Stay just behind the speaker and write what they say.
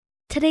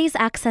Today's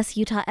Access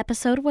Utah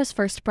episode was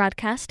first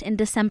broadcast in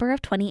December of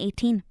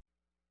 2018.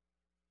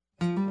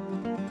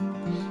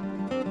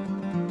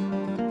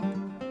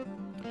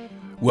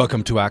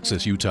 Welcome to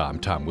Access Utah. I'm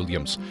Tom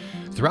Williams.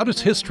 Throughout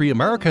its history,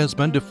 America has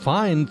been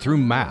defined through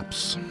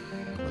maps,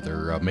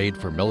 whether made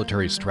for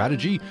military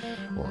strategy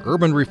or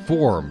urban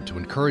reform, to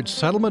encourage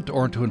settlement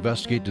or to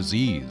investigate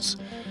disease.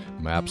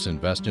 Maps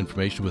invest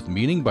information with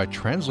meaning by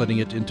translating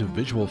it into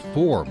visual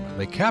form.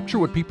 They capture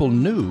what people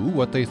knew,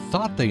 what they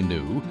thought they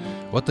knew,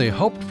 what they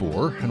hoped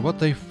for, and what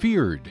they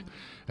feared.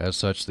 As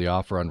such, they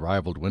offer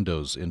unrivaled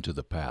windows into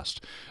the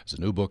past. There's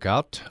a new book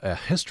out, A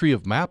History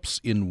of America,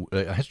 in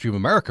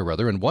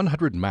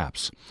 100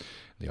 Maps.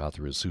 The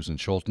author is Susan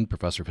Schulten,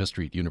 professor of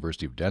history at the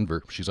University of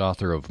Denver. She's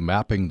author of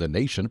Mapping the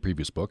Nation, a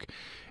previous book,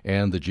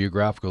 and The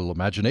Geographical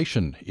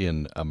Imagination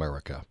in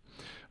America,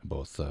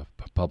 both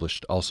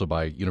published also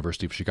by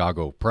University of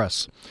Chicago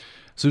Press.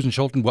 Susan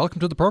Schulten, welcome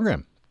to the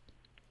program.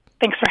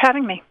 Thanks for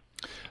having me.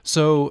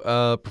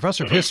 So,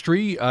 professor of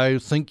history, I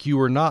think you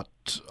were not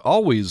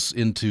always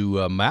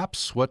into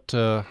maps. What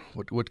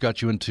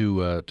got you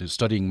into to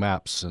studying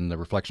maps and the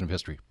reflection of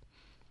history?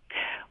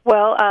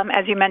 Well,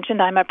 as you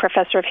mentioned, I'm a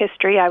professor of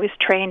history. I was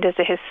trained as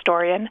a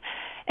historian.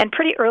 And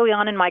pretty early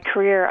on in my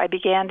career, I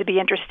began to be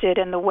interested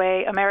in the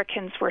way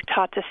Americans were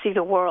taught to see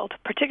the world,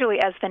 particularly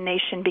as the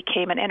nation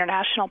became an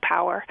international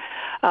power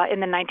in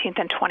the 19th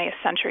and 20th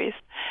centuries.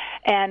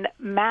 And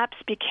maps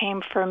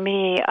became, for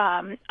me,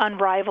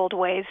 unrivaled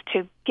ways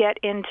to get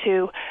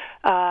into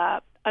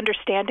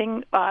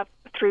understanding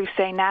through,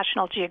 say,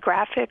 National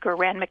Geographic or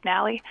Rand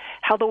McNally,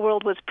 how the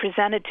world was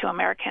presented to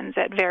Americans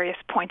at various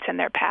points in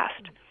their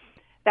past.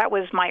 That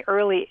was my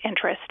early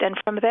interest. And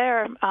from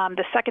there,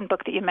 the second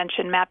book that you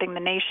mentioned, Mapping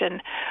the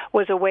Nation,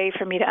 was a way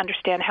for me to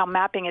understand how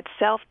mapping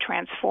itself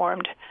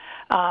transformed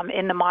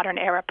in the modern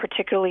era,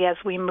 particularly as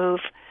we move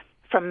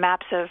from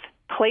maps of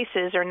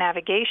places or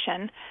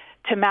navigation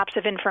to maps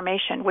of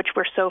information, which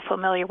we're so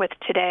familiar with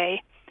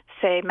today,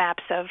 say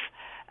maps of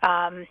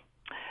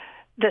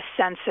the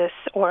census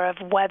or of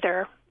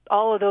weather.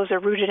 All of those are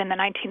rooted in the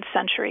 19th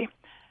century.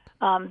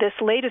 This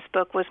latest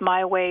book was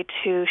my way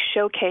to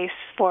showcase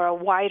for a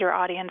wider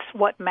audience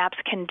what maps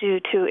can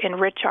do to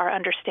enrich our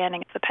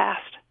understanding of the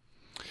past.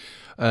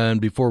 And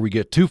before we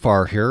get too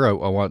far here, I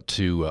want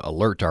to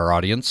alert our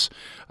audience,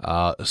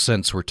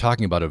 since we're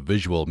talking about a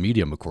visual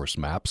medium, of course,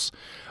 maps.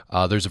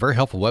 There's a very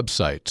helpful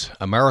website,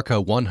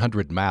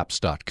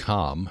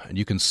 America100maps.com, and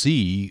you can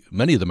see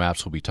many of the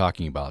maps we'll be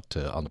talking about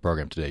on the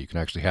program today. You can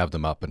actually have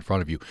them up in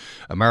front of you.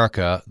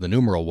 America, the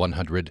numeral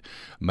 100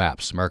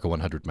 maps,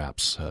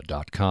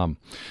 America100maps.com.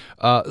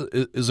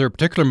 Is there a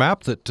particular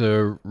map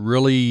that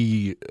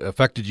really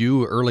affected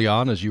you early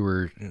on as you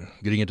were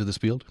getting into this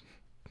field?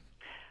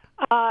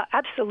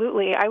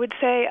 Absolutely. I would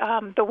say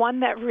the one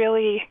that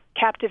really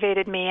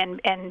captivated me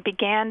and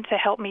began to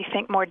help me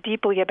think more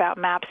deeply about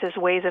maps as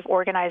ways of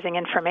organizing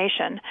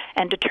information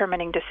and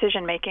determining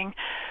decision-making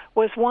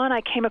was one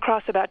I came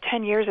across about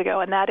 10 years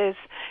ago, and that is,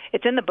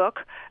 it's in the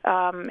book.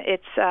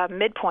 It's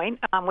Midpoint,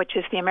 which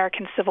is the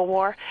American Civil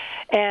War,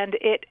 and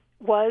it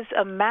was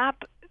a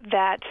map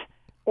that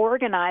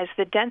organized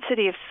the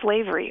density of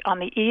slavery on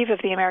the eve of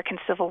the American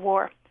Civil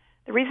War.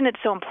 The reason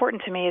it's so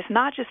important to me is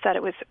not just that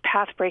it was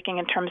path-breaking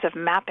in terms of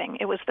mapping.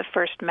 It was the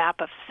first map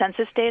of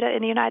census data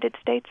in the United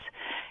States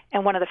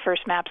and one of the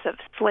first maps of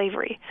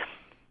slavery.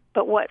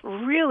 But what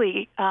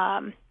really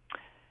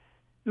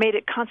made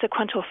it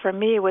consequential for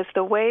me was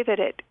the way that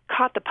it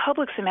caught the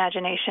public's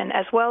imagination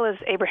as well as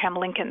Abraham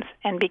Lincoln's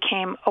and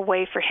became a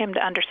way for him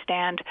to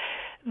understand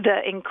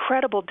the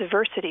incredible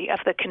diversity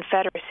of the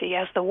Confederacy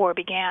as the war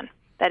began.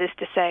 That is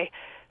to say,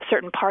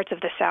 certain parts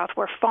of the South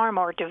were far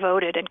more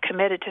devoted and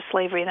committed to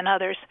slavery than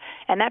others,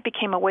 and that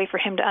became a way for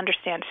him to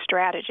understand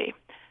strategy.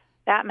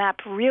 That map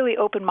really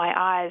opened my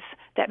eyes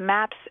that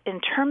maps, in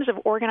terms of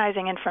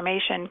organizing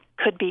information,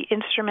 could be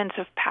instruments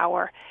of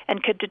power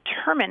and could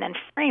determine and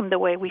frame the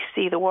way we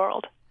see the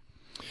world.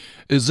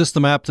 Is this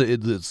the map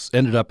that's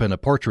ended up in a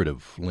portrait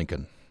of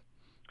Lincoln?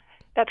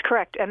 That's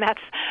correct, and that's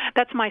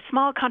my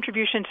small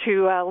contribution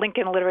to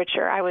Lincoln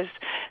literature. I was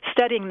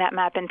studying that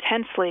map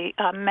intensely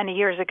many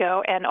years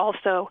ago and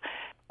also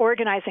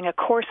organizing a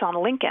course on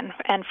Lincoln.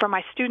 And for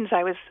my students,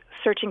 I was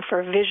searching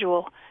for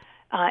visual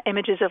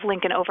images of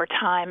Lincoln over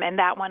time, and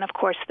that one, of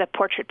course, the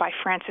portrait by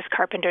Francis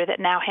Carpenter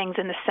that now hangs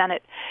in the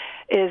Senate,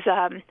 is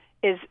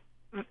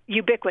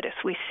ubiquitous.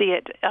 We see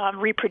it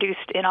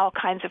reproduced in all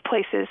kinds of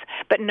places,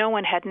 but no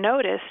one had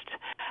noticed,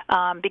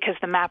 because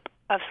the map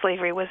of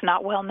slavery was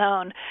not well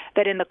known,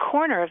 that in the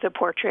corner of the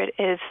portrait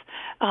is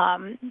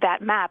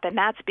that map, and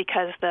that's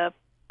because the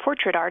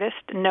portrait artist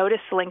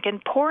noticed Lincoln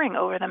poring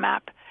over the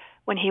map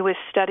when he was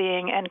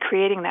studying and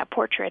creating that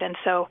portrait, and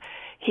so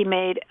he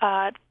made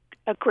a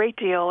great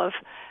deal of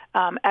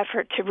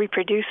effort to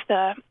reproduce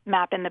the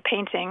map in the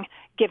painting,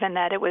 given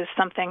that it was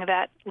something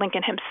that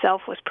Lincoln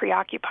himself was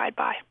preoccupied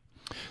by.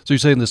 So you're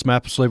saying this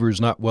map of slavery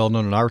is not well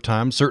known in our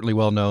time, certainly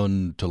well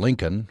known to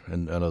Lincoln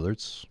and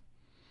others?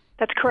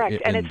 That's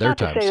correct, and it's not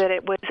to say that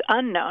it was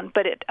unknown,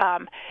 but it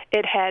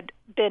had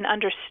been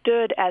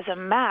understood as a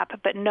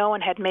map, but no one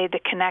had made the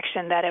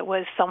connection that it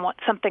was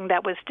something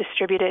that was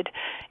distributed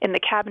in the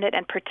cabinet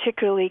and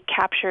particularly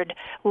captured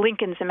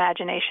Lincoln's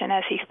imagination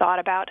as he thought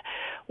about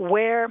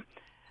where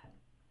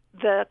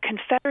the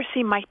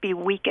Confederacy might be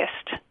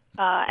weakest.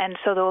 And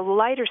so the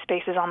lighter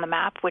spaces on the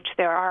map, which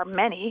there are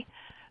many,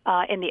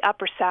 in the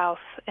Upper South,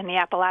 in the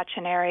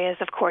Appalachian areas,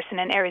 of course, and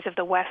in areas of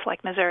the West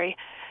like Missouri,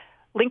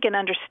 Lincoln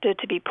understood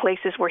to be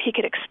places where he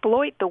could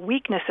exploit the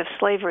weakness of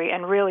slavery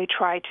and really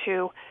try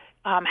to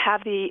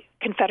have the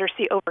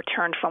Confederacy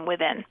overturned from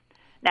within.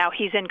 Now,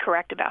 he's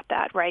incorrect about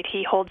that, right?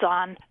 He holds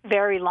on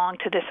very long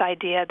to this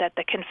idea that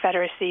the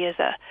Confederacy is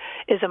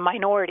a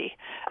minority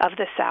of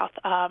the South.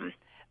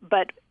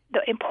 But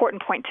the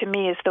important point to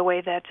me is the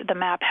way that the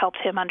map helped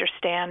him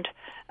understand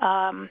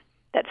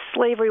that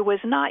slavery was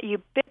not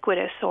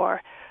ubiquitous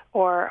or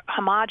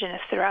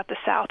homogenous throughout the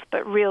South,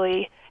 but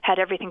really had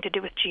everything to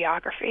do with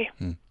geography.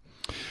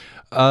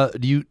 I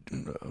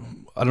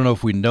don't know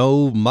if we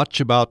know much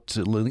about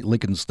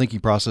Lincoln's thinking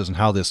process and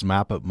how this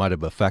map might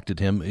have affected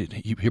him.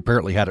 He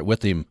apparently had it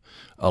with him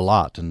a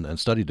lot and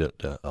studied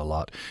it a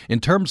lot. In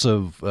terms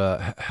of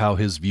how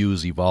his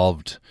views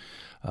evolved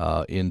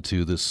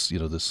into this,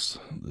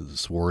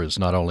 this war is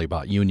not only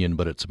about Union,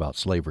 but it's about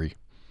slavery.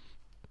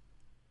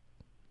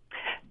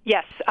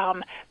 Yes,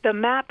 the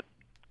map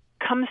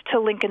comes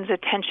to Lincoln's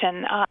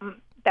attention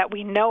that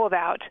we know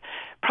about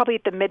probably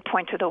at the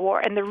midpoint of the war.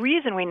 And the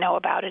reason we know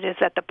about it is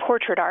that the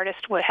portrait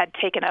artist had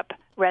taken up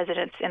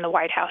residence in the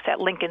White House at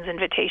Lincoln's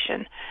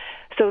invitation.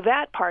 So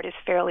that part is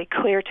fairly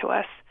clear to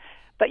us.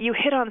 But you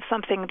hit on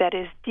something that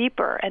is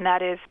deeper, and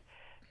that is,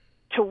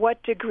 to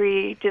what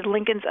degree did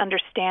Lincoln's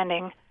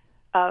understanding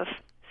of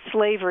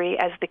slavery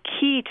as the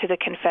key to the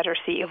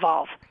Confederacy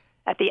evolve?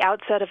 At the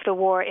outset of the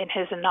war, in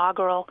his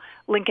inaugural,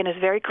 Lincoln is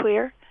very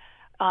clear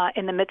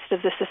in the midst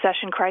of the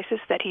secession crisis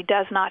that he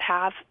does not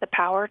have the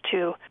power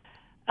to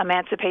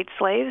emancipate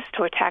slaves,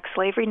 to attack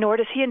slavery, nor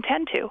does he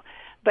intend to.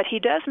 But he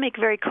does make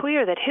very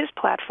clear that his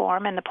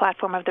platform and the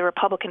platform of the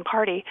Republican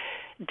Party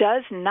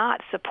does not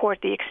support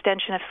the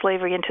extension of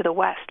slavery into the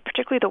West,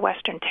 particularly the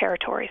Western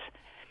territories.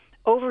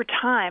 Over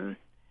time,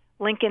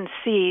 Lincoln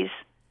sees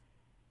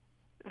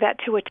that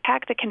to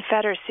attack the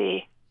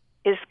Confederacy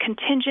is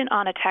contingent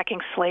on attacking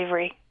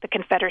slavery, the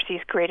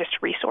Confederacy's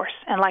greatest resource.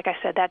 And like I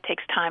said, that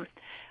takes time.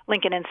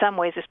 Lincoln, in some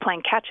ways, is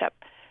playing catch-up,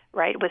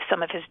 right, with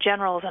some of his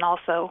generals and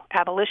also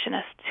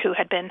abolitionists who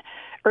had been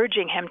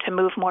urging him to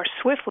move more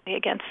swiftly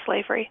against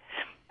slavery.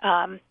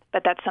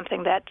 But that's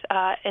something that,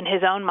 in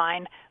his own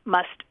mind,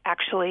 must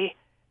actually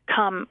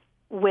come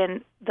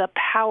when the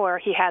power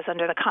he has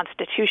under the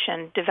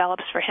Constitution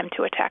develops for him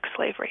to attack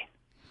slavery.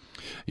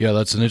 Yeah,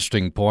 that's an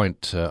interesting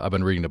point. I've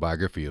been reading the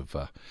biography of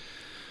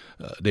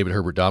David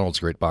Herbert Donald's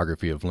great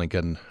biography of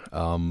Lincoln.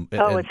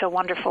 It's a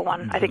wonderful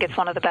one. I think it's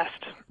one of the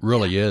best.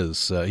 Really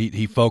is.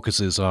 He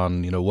focuses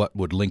on, what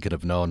would Lincoln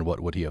have known, what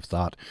would he have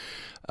thought.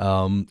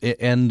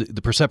 And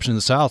the perception in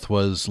the South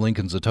was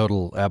Lincoln's a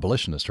total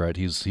abolitionist, right?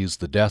 He's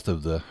the death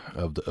of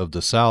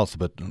the South,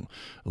 but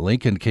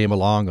Lincoln came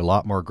along a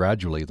lot more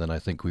gradually than I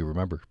think we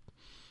remember.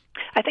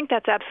 I think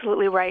that's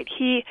absolutely right.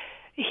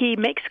 He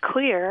makes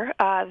clear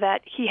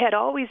that he had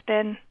always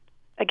been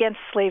against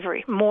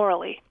slavery,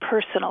 morally,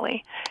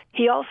 personally.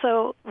 He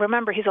also,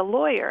 remember, he's a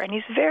lawyer, and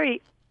he's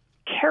very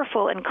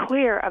careful and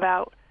clear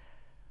about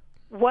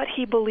what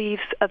he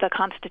believes the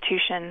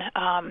Constitution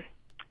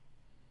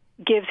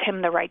gives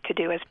him the right to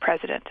do as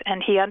president.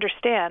 And he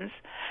understands,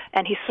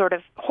 and he's sort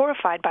of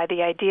horrified by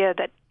the idea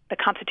that the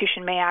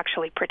Constitution may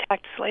actually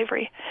protect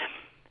slavery.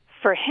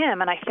 For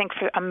him, and I think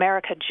for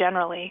America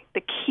generally,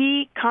 the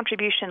key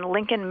contribution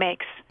Lincoln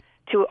makes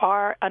to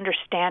our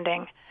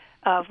understanding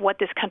of what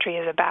this country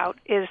is about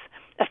is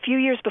a few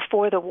years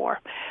before the war,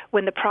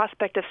 when the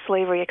prospect of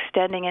slavery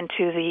extending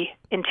into the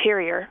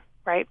interior,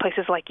 right,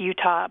 places like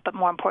Utah, but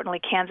more importantly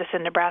Kansas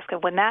and Nebraska,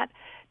 when that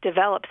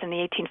develops in the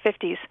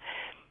 1850s,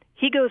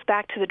 he goes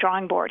back to the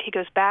drawing board. He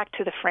goes back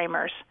to the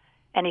framers,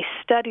 and he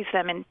studies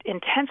them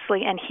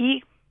intensely, and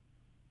he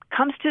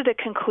comes to the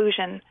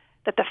conclusion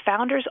that the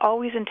founders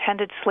always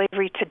intended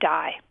slavery to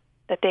die,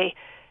 that they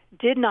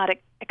did not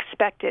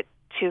expect it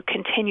to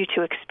continue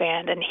to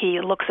expand. And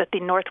he looks at the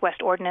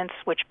Northwest Ordinance,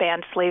 which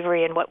banned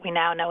slavery in what we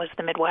now know as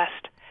the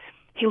Midwest.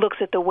 He looks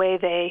at the way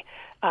they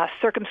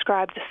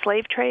circumscribed the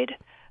slave trade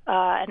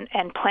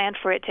and planned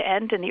for it to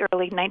end in the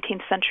early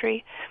 19th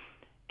century.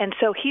 And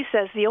so he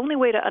says the only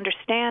way to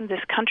understand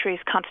this country's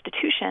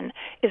constitution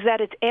is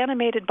that it's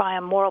animated by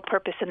a moral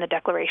purpose in the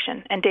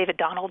Declaration. And David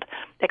Donald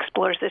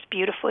explores this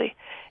beautifully.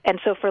 And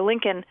so for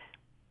Lincoln,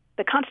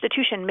 the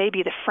Constitution may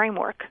be the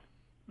framework,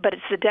 but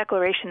it's the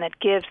Declaration that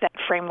gives that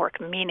framework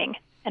meaning.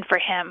 And for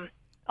him,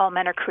 all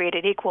men are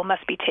created equal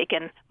must be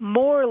taken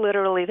more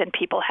literally than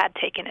people had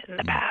taken it in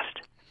the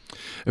past.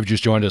 If you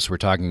just joined us, we're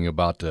talking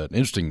about an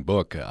interesting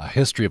book, A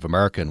History of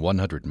America in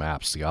 100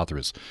 Maps. The author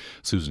is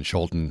Susan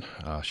Schulten.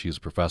 She's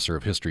a professor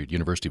of history at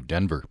University of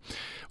Denver.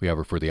 We have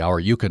her for the hour.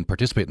 You can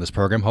participate in this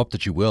program. Hope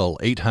that you will.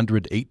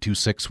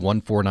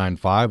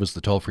 800-826-1495 is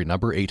the toll-free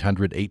number,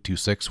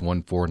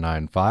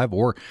 800-826-1495,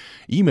 or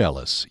email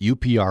us,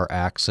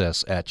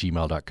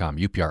 upraccess@gmail.com,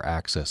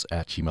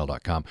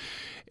 upraccess@gmail.com.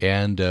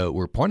 And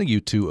we're pointing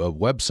you to a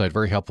website,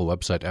 very helpful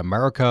website,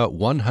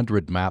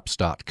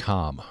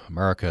 America100maps.com.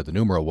 America, the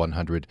numeral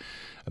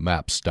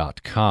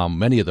 100maps.com.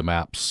 Many of the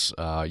maps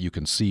you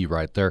can see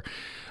right there.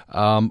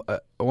 I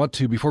want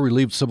to, before we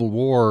leave Civil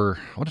War,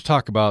 I want to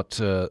talk about,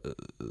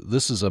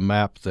 this is a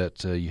map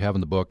that you have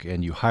in the book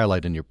and you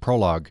highlight in your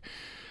prologue,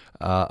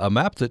 a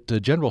map that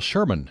General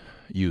Sherman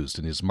used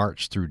in his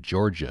march through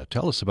Georgia.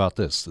 Tell us about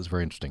this. This is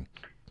very interesting.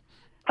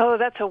 Oh,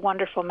 that's a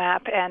wonderful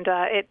map, and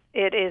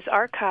it is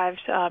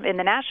archived in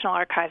the National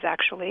Archives,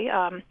 actually,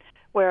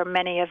 where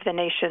many of the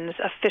nation's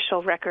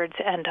official records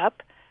end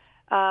up.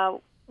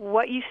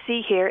 What you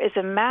see here is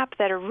a map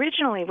that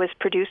originally was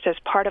produced as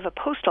part of a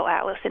postal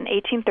atlas in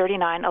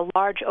 1839, a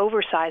large,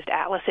 oversized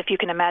atlas, if you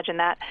can imagine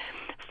that,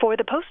 for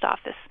the post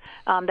office.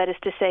 That is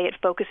to say, it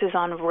focuses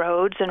on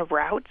roads and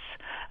routes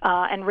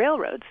and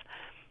railroads.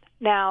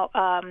 Now,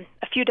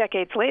 a few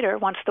decades later,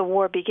 once the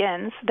war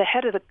begins, the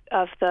head of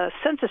the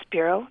Census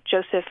Bureau,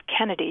 Joseph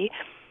Kennedy,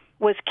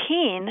 was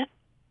keen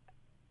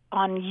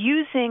on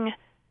using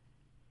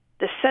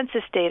the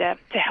census data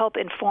to help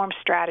inform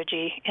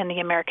strategy in the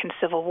American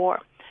Civil War.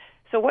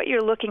 So what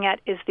you're looking at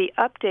is the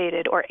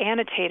updated or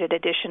annotated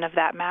edition of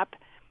that map,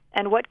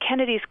 and what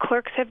Kennedy's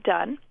clerks have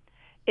done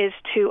is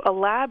to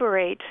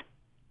elaborate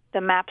the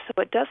map so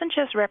it doesn't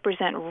just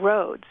represent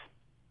roads,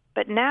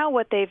 but now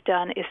what they've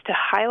done is to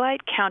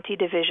highlight county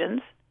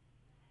divisions,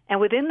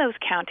 and within those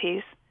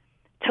counties,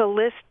 to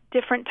list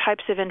different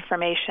types of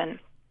information.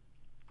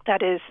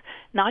 That is,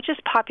 not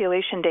just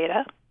population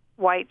data,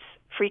 whites,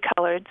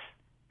 free-coloreds,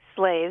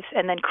 slaves,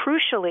 and then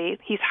crucially,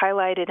 he's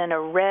highlighted in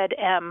a red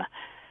M,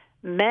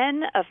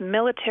 men of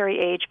military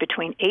age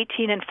between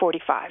 18 and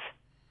 45.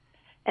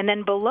 And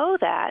then below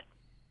that,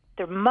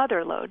 their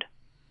mother lode,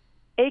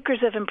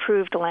 acres of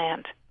improved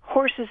land,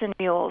 horses and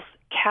mules,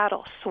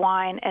 cattle,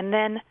 swine, and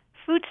then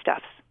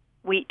foodstuffs,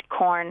 wheat,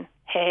 corn,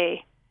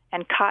 hay,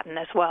 and cotton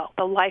as well,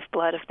 the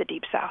lifeblood of the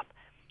Deep South.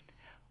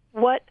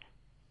 What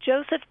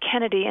Joseph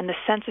Kennedy and the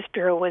Census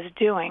Bureau was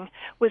doing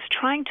was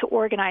trying to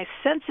organize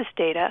census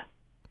data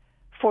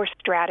for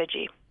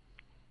strategy.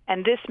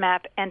 And this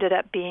map ended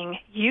up being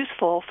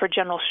useful for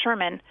General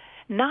Sherman,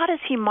 not as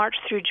he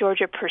marched through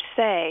Georgia per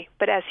se,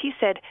 but as he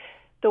said,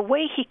 the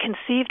way he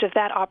conceived of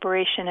that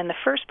operation in the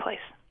first place.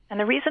 And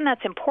the reason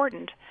that's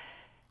important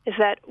is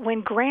that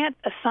when Grant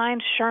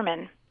assigned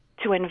Sherman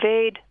to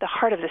invade the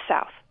heart of the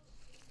South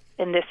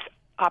in this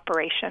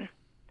operation,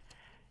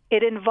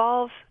 it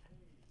involves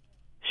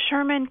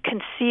Sherman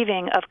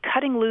conceiving of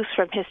cutting loose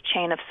from his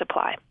chain of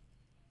supply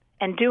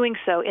and doing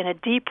so in a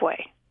deep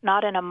way,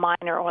 not in a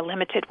minor or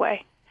limited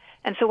way.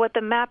 And so what the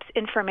map's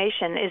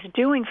information is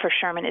doing for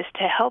Sherman is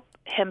to help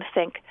him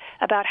think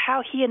about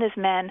how he and his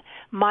men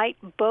might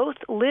both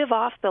live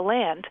off the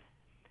land,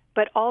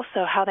 but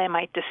also how they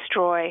might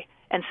destroy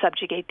and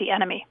subjugate the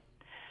enemy.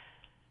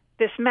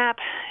 This map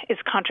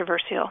is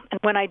controversial,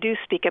 and when I do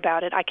speak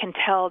about it, I can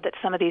tell that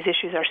some of these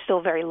issues are still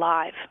very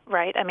live,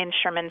 right? I mean,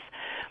 Sherman's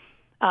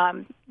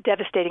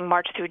devastating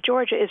march through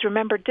Georgia is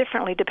remembered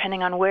differently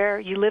depending on where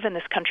you live in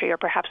this country or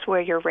perhaps where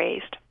you're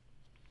raised.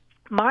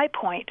 My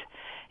point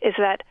is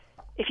that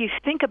if you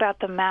think about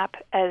the map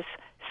as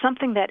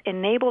something that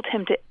enabled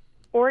him to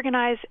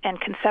organize and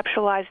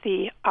conceptualize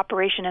the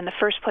operation in the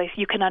first place,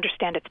 you can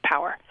understand its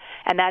power,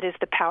 and that is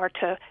the power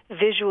to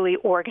visually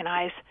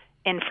organize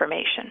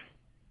information.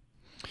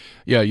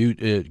 Yeah, you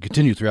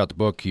continue throughout the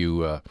book.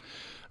 You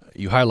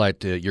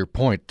highlight your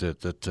point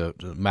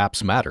that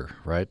maps matter,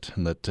 right,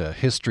 and that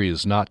history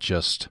is not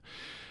just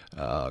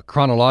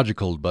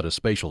chronological, but a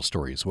spatial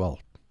story as well.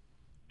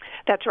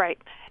 That's right.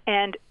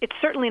 And it's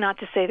certainly not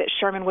to say that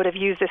Sherman would have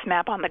used this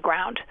map on the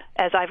ground.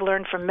 As I've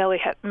learned from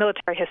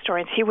military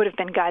historians, he would have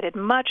been guided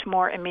much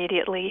more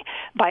immediately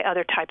by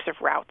other types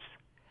of routes.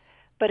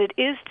 But it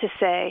is to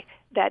say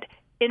that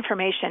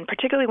information,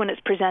 particularly when it's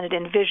presented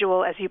in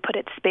visual, as you put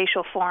it,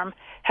 spatial form,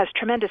 has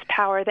tremendous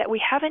power that we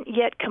haven't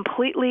yet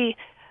completely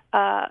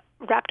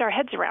wrapped our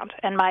heads around.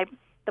 And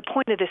the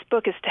point of this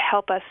book is to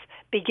help us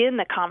begin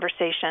the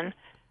conversation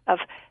of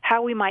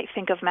how we might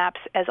think of maps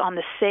as on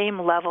the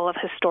same level of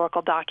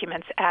historical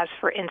documents as,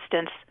 for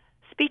instance,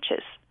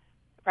 speeches,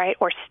 right,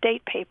 or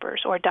state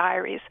papers or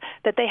diaries,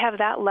 that they have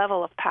that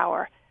level of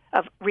power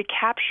of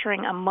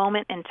recapturing a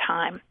moment in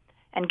time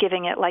and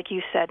giving it, like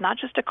you said, not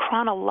just a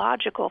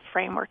chronological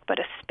framework, but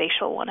a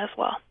spatial one as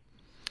well.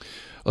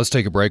 Let's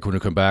take a break. When we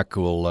come back,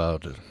 we'll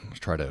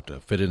try to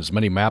fit in as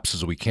many maps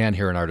as we can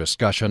here in our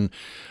discussion,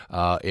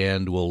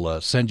 and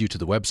we'll send you to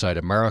the website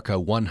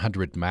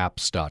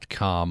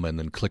America100maps.com, and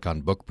then click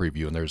on Book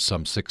Preview, and there's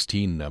some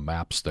 16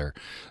 maps there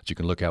that you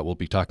can look at. We'll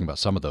be talking about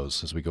some of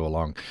those as we go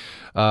along.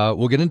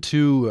 We'll get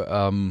into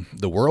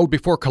the world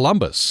before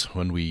Columbus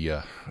when we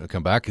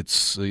come back.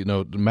 It's,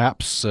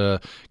 maps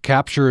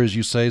capture, as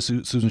you say,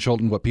 Susan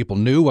Schulten, what people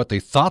knew, what they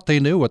thought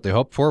they knew, what they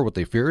hoped for, what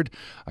they feared.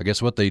 I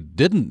guess what they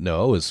didn't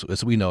know is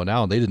we know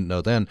now, and they didn't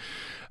know then.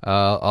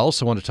 I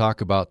also want to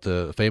talk about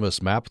the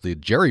famous map, the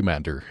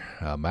gerrymander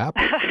map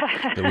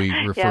that we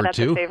referred yeah, that's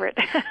to. A favorite.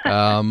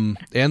 And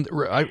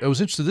I was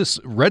interested in this: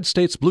 red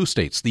states, blue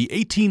states, the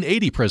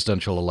 1880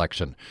 presidential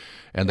election,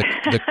 and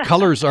the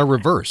colors are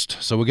reversed.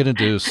 So we'll get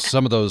into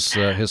some of those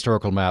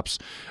historical maps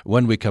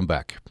when we come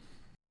back.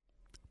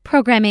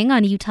 Programming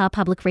on Utah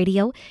Public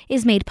Radio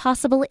is made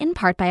possible in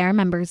part by our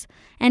members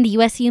and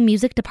USU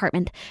Music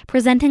Department,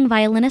 presenting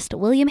violinist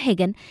William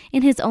Hagen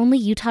in his only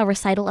Utah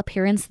recital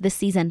appearance this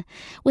season,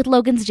 with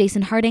Logan's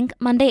Jason Harding,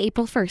 Monday,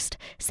 April 1st,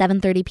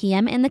 7:30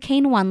 p.m. in the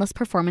Kane Wanless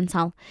Performance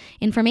Hall.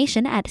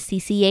 Information at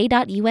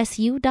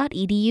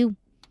cca.usu.edu.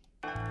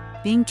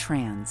 Being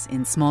trans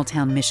in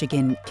small-town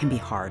Michigan can be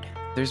hard.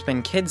 There's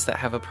been kids that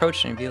have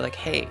approached me and be like,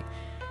 hey,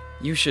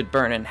 you should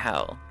burn in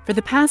hell. For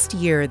the past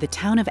year, the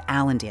town of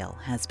Allendale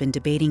has been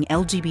debating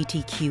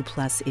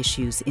LGBTQ+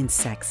 issues in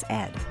sex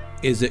ed.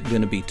 Is it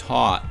going to be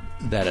taught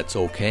that it's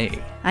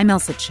okay? I'm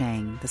Elsa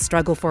Chang, the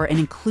struggle for an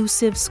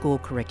inclusive school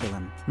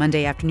curriculum.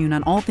 Monday afternoon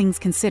on All Things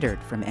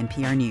Considered from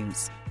NPR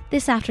News.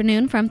 This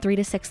afternoon from 3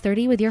 to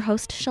 6:30 with your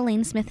host,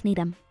 Shalane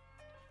Smith-Needham.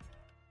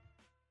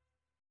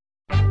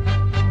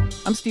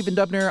 I'm Stephen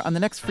Dubner. On the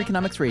next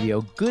Freakonomics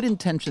Radio, good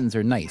intentions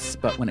are nice,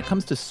 but when it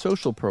comes to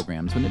social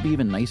programs, wouldn't it be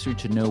even nicer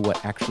to know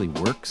what actually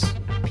works?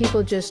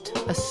 People just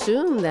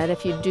assume that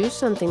if you do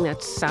something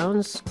that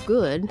sounds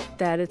good,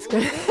 that it's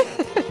going to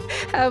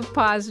have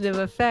positive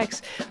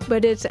effects,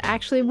 but it's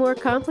actually more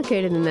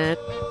complicated than that.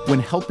 When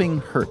helping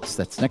hurts.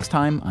 That's next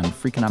time on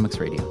Freakonomics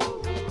Radio.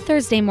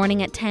 Thursday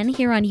morning at 10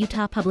 here on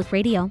Utah Public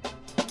Radio.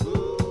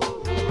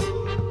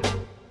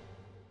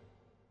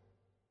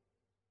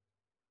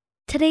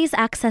 Today's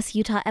Access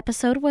Utah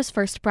episode was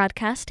first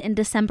broadcast in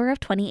December of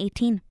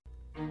 2018.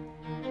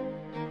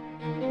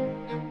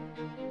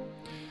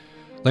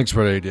 Thanks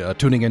for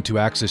tuning in to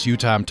Access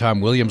Utah. I'm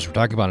Tom Williams. We're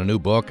talking about a new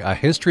book, A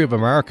History of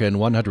America in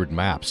 100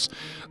 Maps.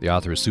 The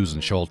author is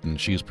Susan Schulten.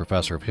 She's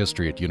professor of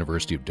history at the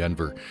University of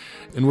Denver.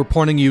 And we're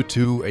pointing you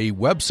to a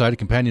website, a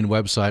companion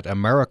website,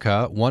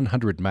 America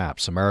 100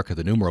 Maps, America,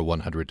 the numeral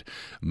 100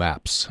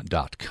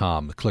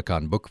 maps.com. Click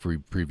on Book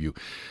Preview.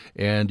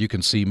 And you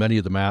can see many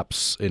of the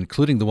maps,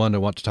 including the one I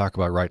want to talk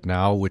about right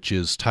now, which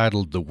is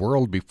titled The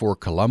World Before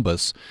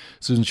Columbus.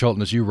 Susan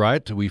Schulten, as you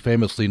write, we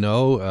famously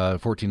know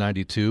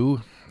 1492,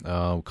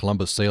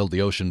 Columbus sailed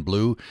the ocean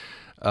blue.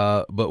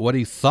 But what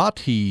he thought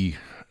he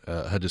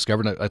had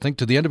discovered, I think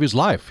to the end of his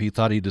life, he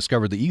thought he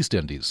discovered the East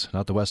Indies,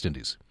 not the West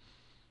Indies.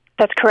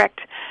 That's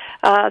correct.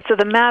 So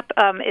the map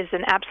is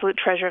an absolute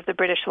treasure of the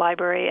British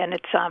Library, and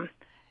it's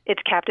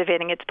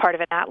captivating. It's part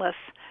of an atlas.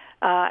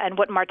 And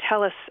what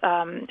Martellus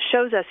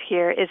shows us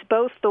here is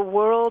both the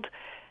world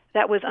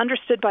that was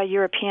understood by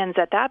Europeans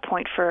at that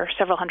point for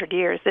several hundred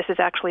years. This is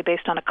actually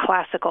based on a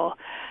classical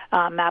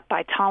map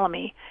by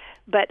Ptolemy.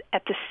 But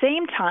at the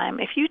same time,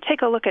 if you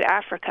take a look at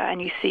Africa and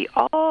you see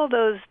all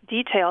those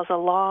details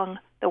along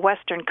the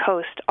western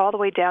coast all the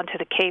way down to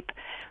the Cape,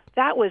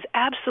 that was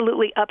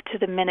absolutely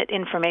up-to-the-minute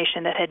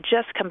information that had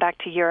just come back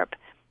to Europe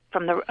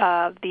from the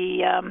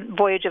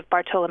voyage of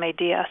Bartolome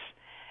Diaz.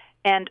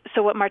 And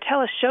so what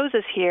Martellus shows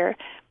us here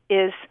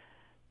is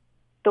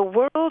the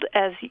world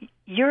as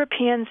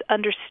Europeans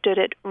understood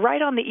it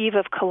right on the eve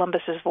of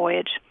Columbus's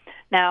voyage.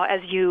 Now,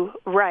 as you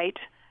write,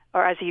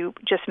 or as you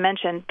just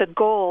mentioned, the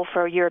goal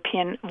for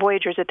European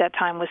voyagers at that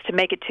time was to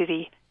make it to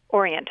the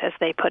Orient, as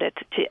they put it,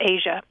 to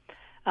Asia,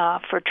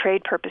 for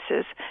trade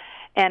purposes.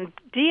 And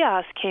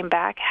Diaz came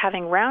back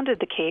having rounded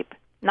the Cape,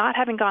 not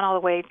having gone all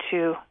the way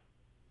to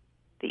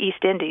the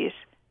East Indies,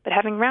 but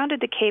having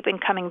rounded the Cape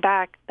and coming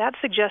back, that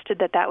suggested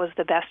that that was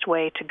the best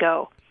way to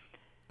go.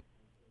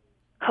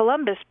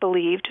 Columbus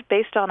believed,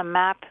 based on a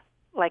map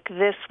like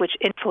this, which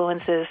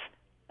influences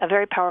a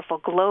very powerful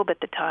globe at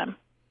the time,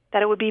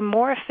 that it would be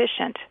more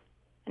efficient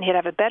and he'd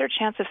have a better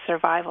chance of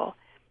survival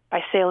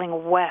by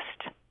sailing west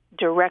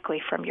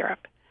directly from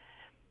Europe.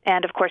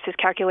 And, of course, his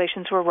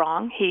calculations were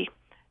wrong. He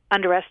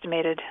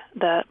underestimated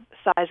the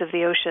size of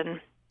the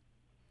ocean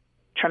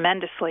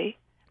tremendously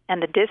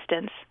and the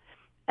distance.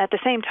 At the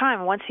same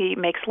time, once he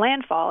makes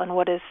landfall in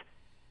what is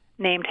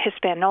named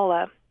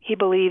Hispaniola, he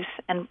believes,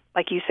 and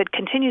like you said,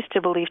 continues to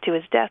believe to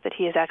his death, that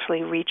he has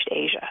actually reached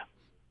Asia.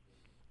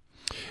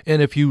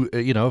 And if you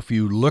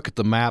look at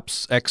the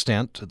map's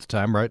extent at the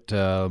time, right,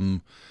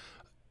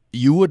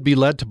 you would be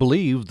led to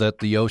believe that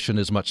the ocean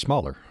is much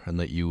smaller, and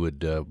that you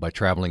would, by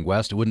traveling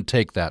west, it wouldn't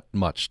take that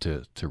much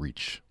to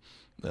reach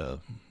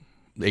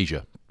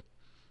Asia.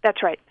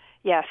 That's right.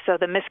 Yes. So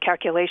the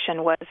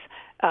miscalculation was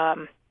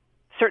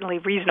certainly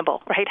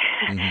reasonable, right?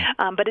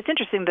 Mm-hmm. But it's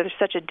interesting that there's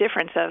such a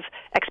difference of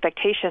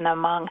expectation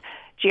among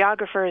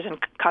geographers and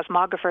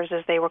cosmographers,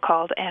 as they were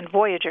called, and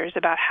voyagers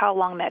about how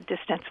long that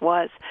distance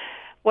was.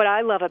 What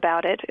I love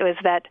about it is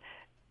that,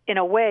 in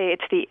a way,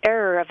 it's the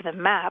error of the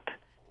map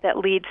that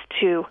leads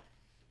to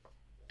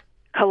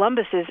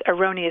Columbus's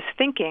erroneous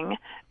thinking,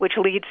 which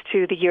leads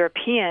to the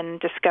European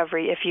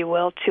discovery, if you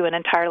will, to an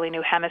entirely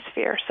new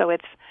hemisphere. So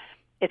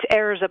it's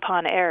errors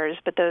upon errors,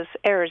 but those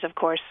errors, of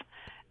course,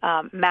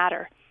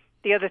 matter.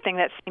 The other thing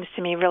that seems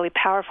to me really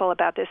powerful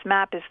about this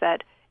map is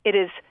that it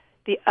is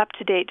the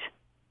up-to-date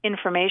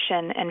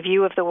information and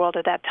view of the world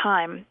at that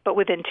time, but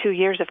within 2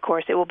 years, of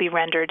course, it will be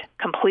rendered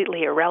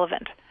completely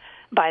irrelevant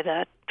by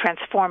the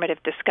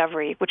transformative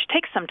discovery, which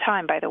takes some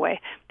time, by the way,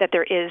 that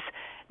there is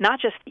not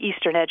just the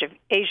eastern edge of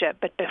Asia,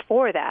 but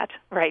before that,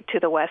 right to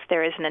the west,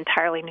 there is an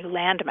entirely new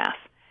landmass.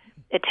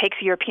 It takes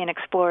European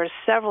explorers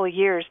several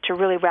years to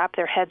really wrap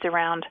their heads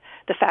around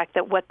the fact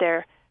that what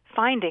they're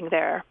finding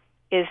there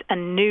is a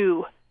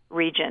new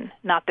region,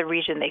 not the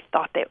region they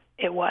thought that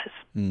it was.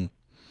 Mm.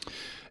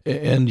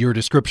 And your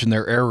description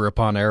there, error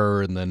upon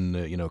error, and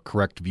then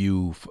correct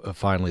view.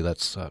 Finally,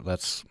 that's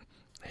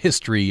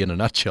history in a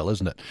nutshell,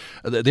 isn't it?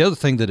 The other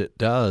thing that it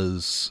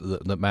does,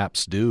 that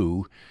maps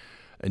do,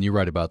 and you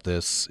write about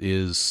this,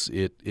 is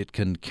it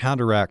can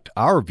counteract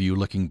our view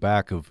looking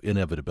back of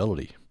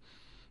inevitability.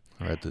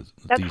 Right?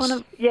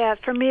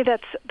 For me,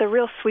 that's the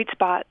real sweet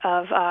spot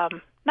of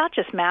not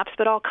just maps,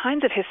 but all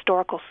kinds of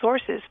historical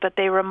sources. But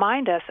they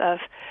remind us of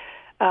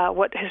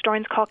what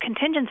historians call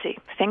contingency.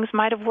 Things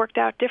might have worked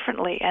out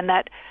differently, and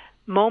that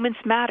moments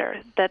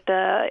matter, that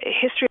the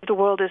history of the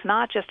world is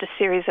not just a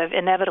series of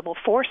inevitable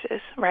forces,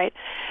 right,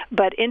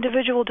 but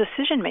individual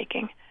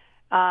decision-making.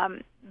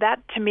 That,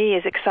 to me,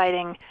 is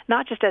exciting,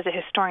 not just as a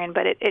historian,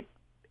 but it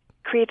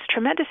creates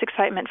tremendous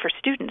excitement for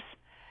students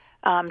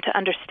to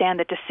understand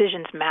that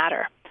decisions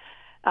matter.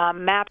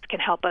 Maps can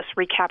help us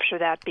recapture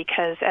that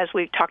because, as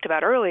we talked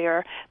about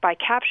earlier, by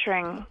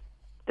capturing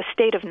the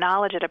state of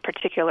knowledge at a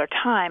particular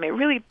time, it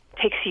really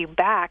takes you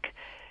back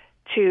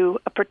to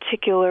a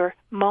particular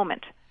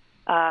moment.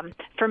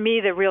 For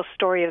me, the real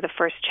story of the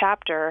first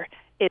chapter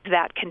is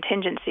that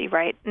contingency,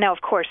 right? Now,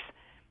 of course,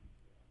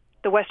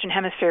 the Western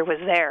Hemisphere was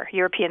there.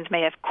 Europeans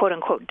may have,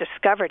 quote-unquote,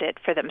 discovered it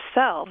for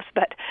themselves,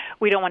 but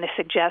we don't want to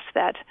suggest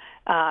that,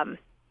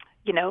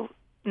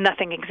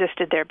 nothing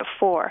existed there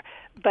before.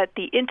 But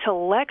the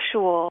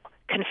intellectual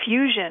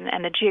confusion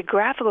and the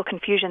geographical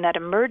confusion that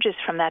emerges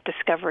from that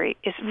discovery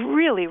is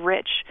really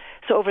rich.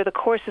 So over the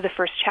course of the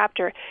first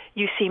chapter,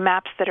 you see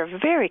maps that are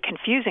very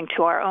confusing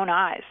to our own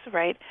eyes,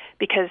 right?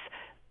 Because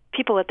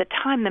people at the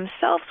time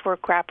themselves were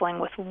grappling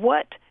with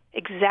what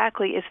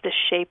exactly is the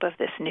shape of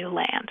this new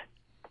land.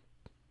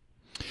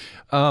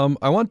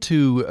 I want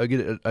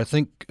to I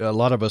think a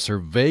lot of us are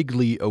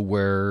vaguely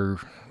aware,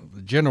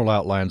 the general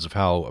outlines of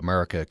how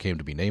America came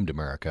to be named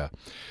America.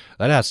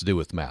 That has to do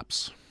with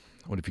maps.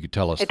 What if you could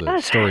tell us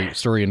the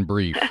story in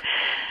brief?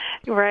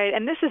 Right,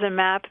 and this is a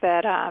map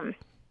that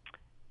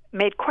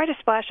made quite a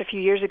splash a few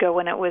years ago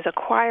when it was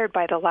acquired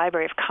by the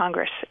Library of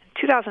Congress.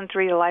 In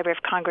 2003, the Library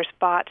of Congress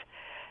bought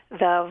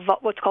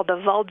what's called the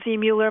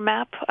Waldseemüller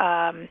map,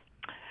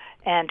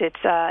 and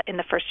it's in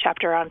the first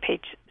chapter on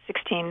page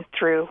 16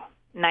 through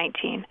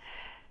 19.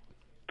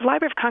 The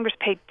Library of Congress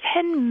paid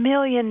 $10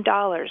 million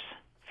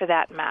for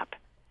that map.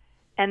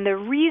 And the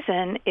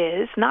reason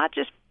is not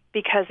just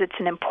because it's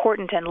an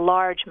important and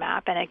large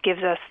map and it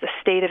gives us the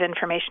state of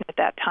information at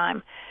that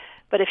time,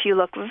 but if you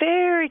look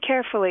very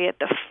carefully at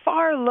the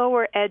far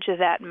lower edge of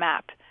that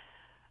map,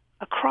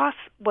 across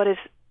what is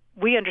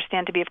we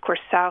understand to be, of course,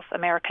 South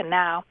America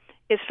now,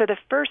 is for the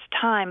first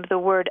time the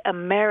word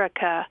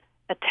America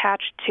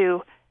attached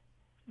to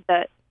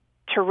the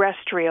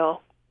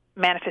terrestrial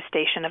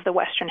manifestation of the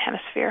Western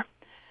Hemisphere.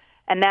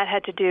 And that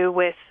had to do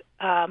with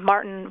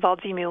Martin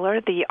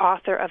Waldseemüller, the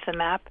author of the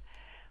map,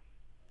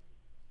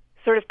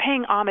 sort of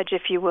paying homage,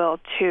 if you will,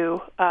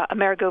 to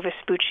Amerigo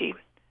Vespucci,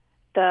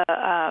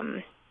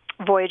 the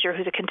voyager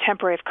who's a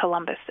contemporary of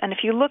Columbus. And if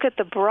you look at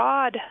the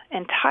broad,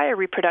 entire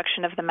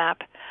reproduction of the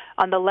map,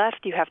 on the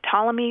left you have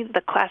Ptolemy,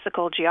 the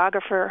classical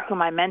geographer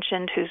whom I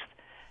mentioned, who's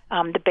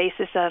the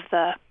basis of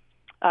the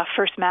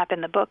first map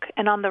in the book.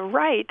 And on the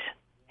right,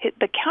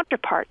 the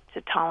counterpart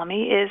to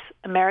Ptolemy is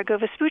Amerigo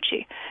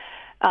Vespucci.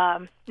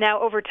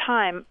 Now, over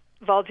time,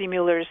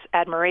 Waldseemüller's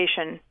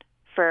admiration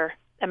for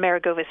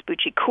Amerigo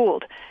Vespucci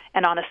cooled,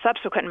 and on a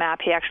subsequent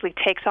map, he actually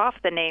takes off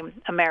the name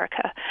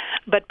America.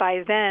 But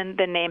by then,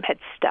 the name had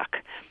stuck.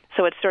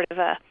 So it's sort of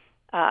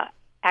a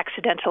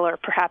accidental or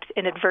perhaps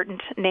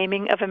inadvertent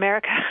naming of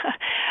America.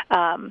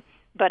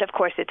 But, of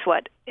course, it's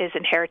what is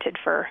inherited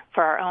for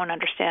our own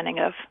understanding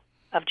of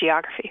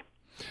geography.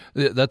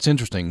 That's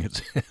interesting.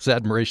 His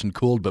admiration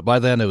cooled, but by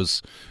then it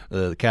was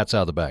the cat's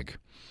out of the bag.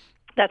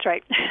 That's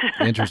right.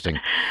 Interesting.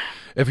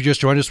 If you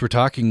just joined us, we're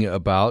talking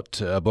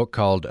about a book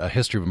called A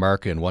History of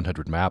America in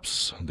 100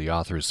 Maps. The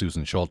author is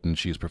Susan Schulten.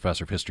 She's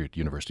professor of history at the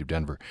University of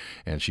Denver,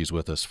 and she's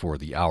with us for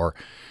the hour.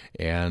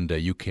 And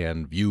you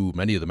can view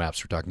many of the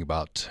maps we're talking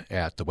about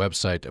at the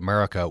website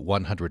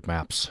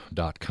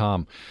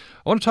America100maps.com.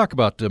 I want to talk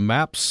about the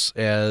maps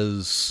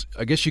as,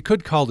 I guess you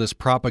could call this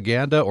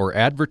propaganda or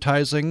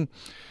advertising.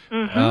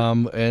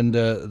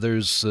 Mm-hmm.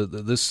 There's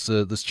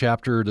this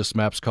chapter, this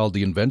map's called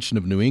The Invention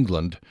of New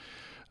England.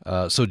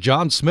 So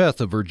John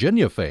Smith of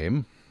Virginia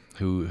fame,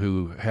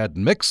 who had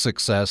mixed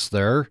success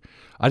there,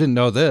 I didn't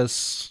know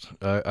this,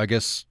 I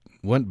guess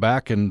went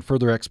back in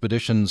further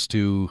expeditions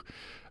to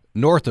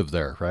north of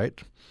there,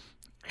 right?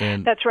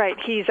 And that's right.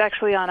 He's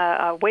actually on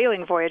a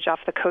whaling voyage off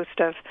the coast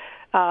of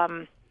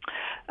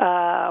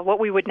what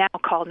we would now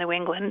call New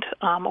England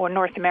or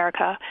North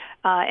America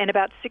in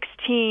about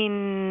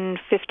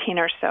 1615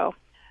 or so.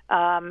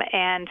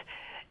 And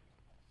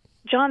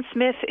John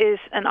Smith is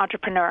an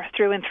entrepreneur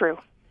through and through.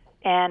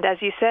 And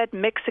as you said,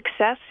 mixed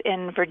success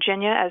in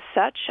Virginia as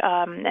such.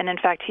 And in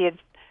fact, he had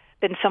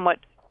been somewhat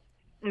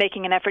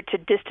making an effort to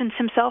distance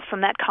himself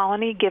from that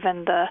colony,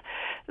 given the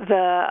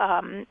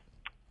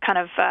kind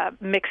of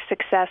mixed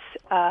success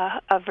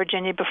of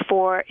Virginia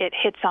before it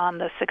hits on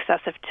the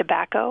success of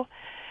tobacco.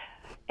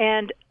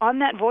 And on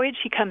that voyage,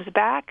 he comes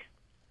back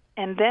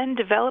and then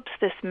develops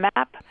this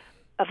map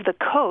of the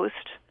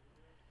coast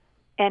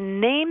and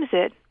names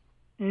it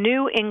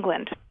New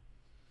England,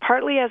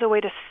 partly as a way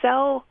to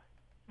sell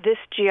this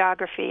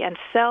geography and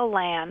sell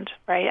land,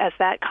 right, as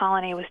that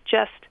colony was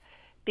just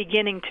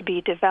beginning to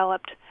be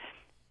developed.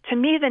 To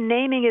me, the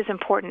naming is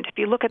important. If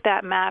you look at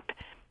that map,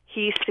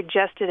 he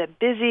suggested a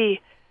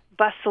busy,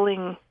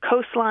 bustling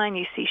coastline.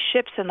 You see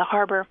ships in the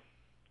harbor.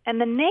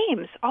 And the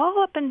names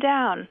all up and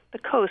down the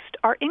coast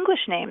are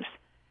English names.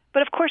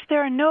 But, of course,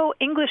 there are no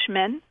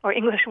Englishmen or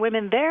English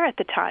women there at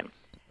the time.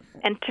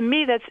 And to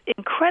me, that's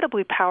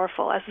incredibly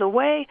powerful as the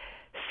way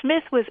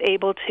Smith was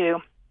able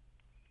to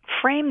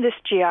frame this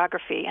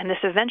geography and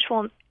this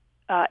eventual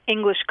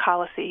English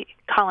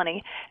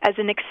colony as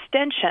an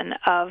extension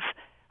of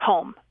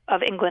home,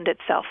 of England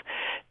itself,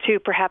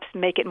 to perhaps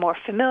make it more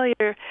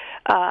familiar.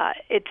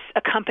 It's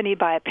accompanied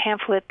by a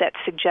pamphlet that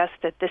suggests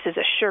that this is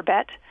a sure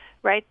bet,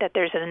 right, that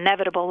there's an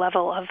inevitable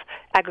level of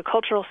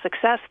agricultural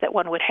success that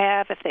one would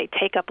have if they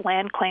take up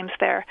land claims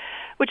there,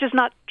 which is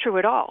not true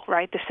at all,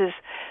 right? This is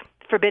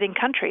forbidden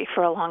country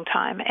for a long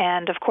time.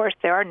 And, of course,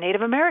 there are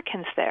Native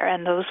Americans there,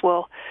 and those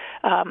will,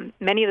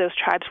 many of those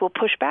tribes will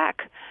push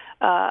back,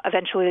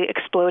 eventually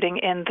exploding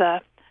in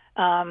the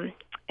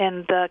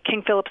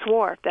King Philip's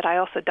War that I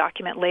also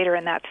document later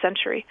in that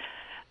century.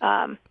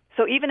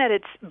 So even at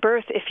its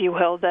birth, if you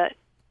will, the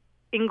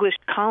English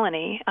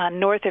colony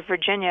north of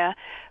Virginia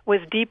was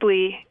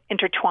deeply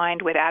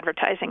intertwined with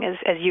advertising,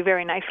 as you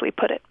very nicely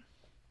put it.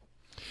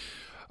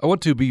 I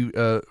want to be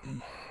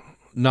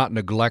not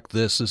neglect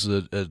this. This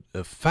is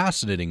a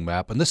fascinating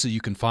map, and this is, you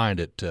can find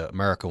at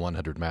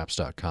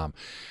America100maps.com.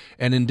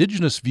 An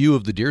indigenous view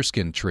of the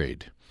deerskin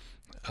trade.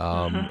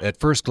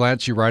 At first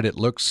glance, you write, it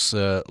looks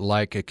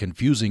like a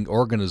confusing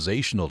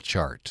organizational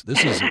chart.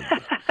 This is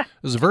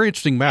a very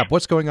interesting map.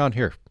 What's going on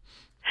here?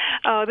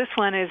 Oh, this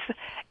one is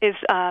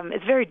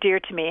very dear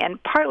to me,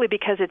 and partly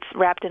because it's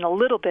wrapped in a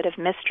little bit of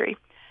mystery.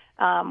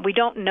 We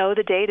don't know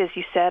the date, as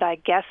you said. I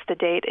guess the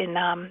date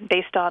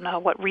based on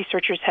what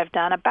researchers have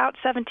done, about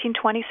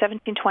 1720,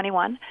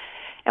 1721.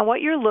 And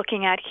what you're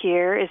looking at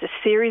here is a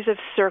series of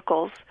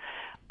circles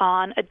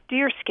on a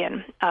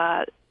deerskin.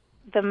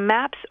 The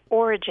map's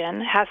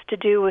origin has to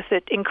do with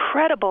the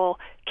incredible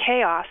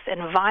chaos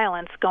and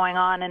violence going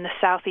on in the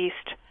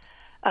Southeast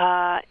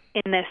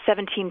in the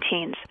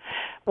 17-teens,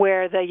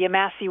 where the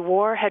Yamasee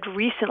War had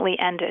recently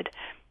ended.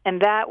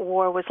 And that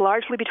war was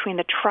largely between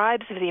the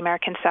tribes of the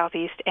American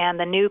Southeast and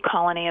the new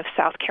colony of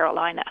South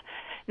Carolina.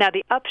 Now,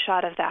 the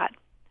upshot of that,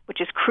 which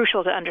is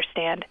crucial to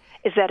understand,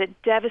 is that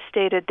it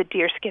devastated the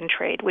deerskin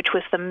trade, which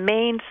was the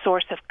main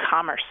source of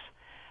commerce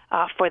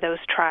for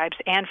those tribes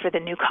and for the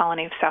new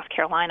colony of South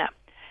Carolina.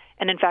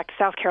 And in fact,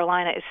 South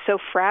Carolina is so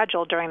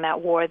fragile during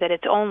that war that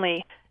it's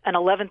only an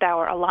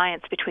 11th-hour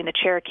alliance between the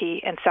Cherokee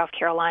and South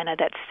Carolina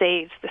that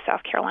saves the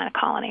South Carolina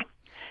colony.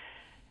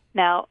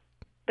 Now,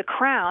 the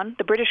Crown,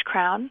 the British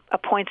Crown,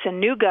 appoints a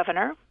new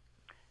governor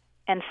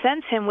and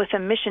sends him with a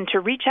mission to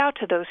reach out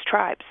to those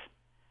tribes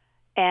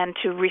and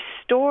to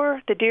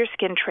restore the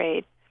deerskin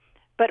trade.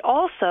 But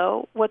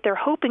also, what they're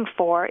hoping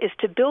for is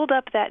to build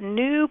up that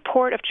new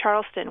port of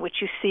Charleston,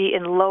 which you see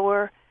in the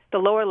lower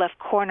left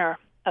corner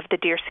of the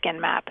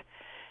deerskin map.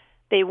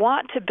 They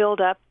want to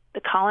build up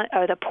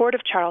the port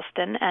of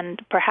Charleston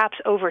and perhaps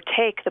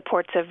overtake the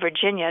ports of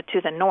Virginia to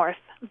the north,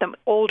 the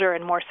older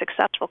and more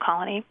successful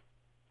colony.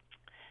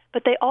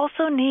 But they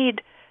also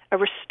need a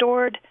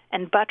restored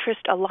and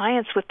buttressed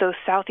alliance with those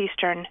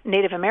southeastern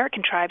Native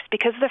American tribes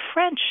because the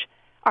French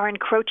are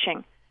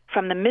encroaching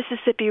from the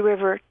Mississippi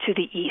River to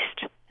the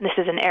east. And this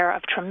is an era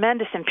of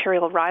tremendous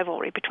imperial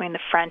rivalry between the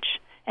French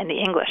and the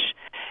English.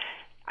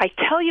 I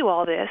tell you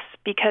all this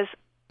because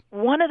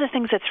one of the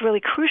things that's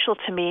really crucial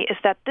to me is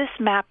that this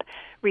map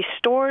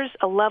restores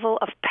a level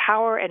of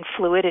power and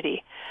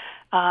fluidity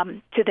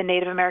to the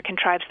Native American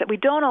tribes that we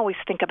don't always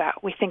think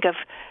about. We think of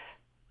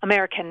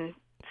American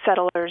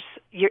settlers,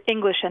 your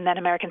English and then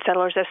American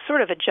settlers, as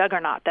sort of a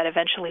juggernaut that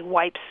eventually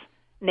wipes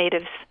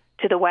natives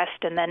to the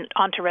west and then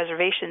onto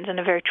reservations in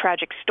a very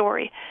tragic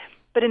story.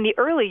 But in the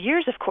early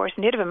years, of course,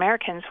 Native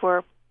Americans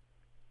were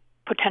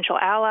potential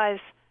allies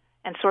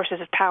and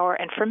sources of power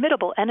and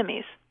formidable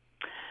enemies.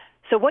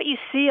 So what you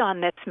see on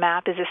this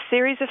map is a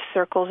series of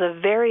circles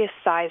of various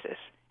sizes,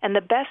 and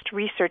the best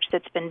research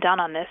that's been done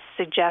on this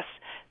suggests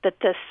that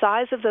the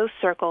size of those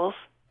circles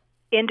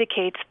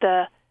indicates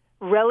the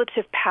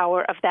relative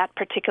power of that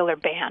particular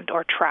band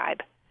or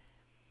tribe.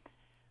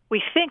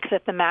 We think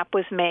that the map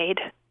was made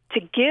to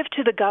give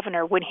to the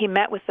governor when he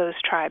met with those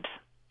tribes.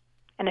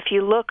 And if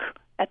you look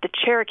at the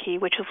Cherokee,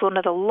 which is one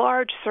of the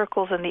large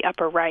circles in the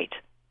upper right,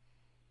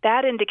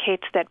 that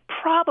indicates that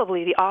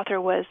probably the author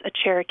was a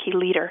Cherokee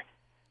leader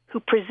who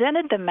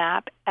presented the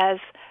map as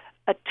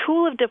a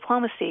tool of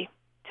diplomacy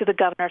to the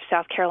governor of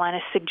South Carolina,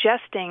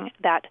 suggesting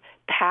that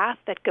path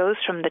that goes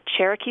from the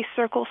Cherokee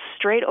Circle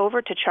straight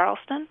over to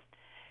Charleston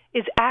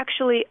is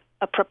actually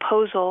a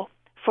proposal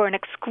for an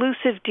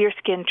exclusive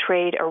deerskin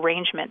trade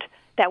arrangement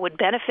that would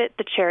benefit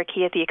the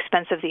Cherokee at the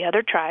expense of the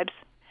other tribes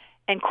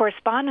and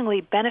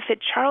correspondingly benefit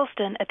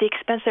Charleston at the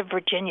expense of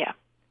Virginia.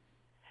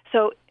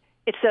 So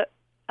it's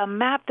a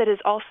map that is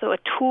also a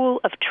tool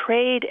of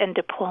trade and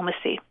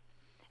diplomacy.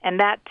 And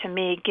that, to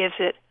me, gives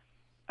it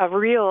a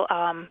real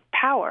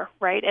power,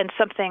 right? And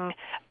something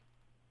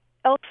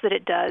else that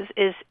it does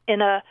is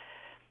in a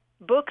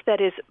book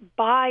that is,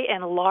 by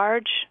and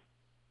large,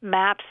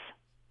 maps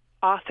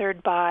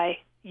authored by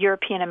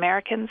European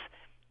Americans,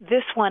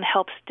 this one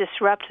helps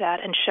disrupt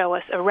that and show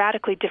us a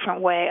radically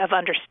different way of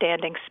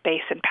understanding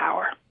space and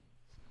power.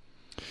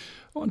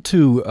 I want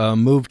to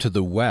move to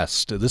the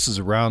west. This is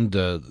around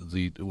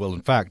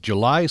in fact,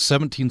 July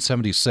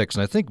 1776,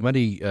 and I think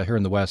many here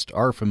in the West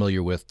are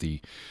familiar with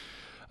the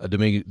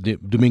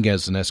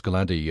Dominguez and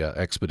Escalante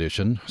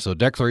expedition. So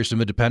Declaration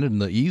of Independence in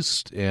the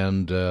east,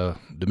 and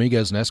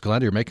Dominguez and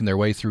Escalante are making their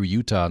way through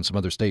Utah and some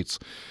other states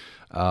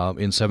in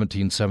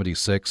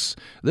 1776.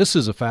 This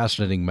is a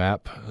fascinating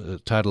map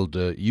titled,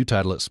 you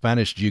title it,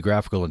 Spanish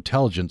Geographical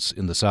Intelligence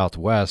in the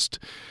Southwest.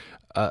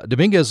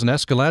 Dominguez and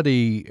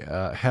Escalante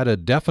had a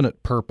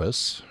definite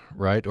purpose,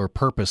 right, or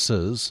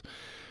purposes.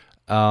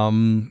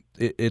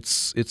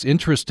 It's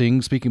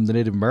interesting, speaking of the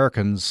Native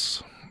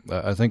Americans,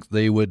 I think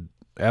they would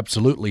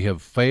absolutely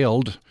have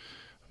failed.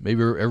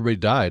 Maybe everybody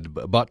died,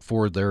 but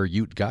for their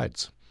Ute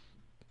guides.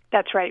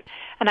 That's right.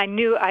 And I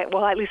knew,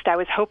 at least I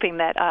was hoping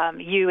that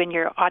you and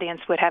your audience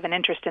would have an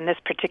interest in this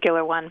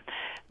particular one.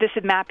 This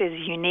map is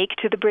unique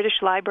to the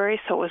British Library,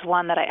 so it was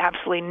one that I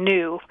absolutely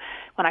knew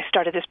when I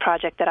started this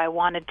project that I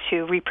wanted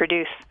to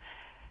reproduce.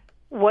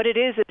 What it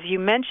is, as you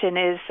mentioned,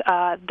 is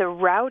the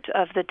route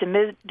of the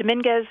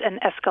Dominguez and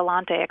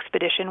Escalante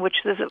expedition, which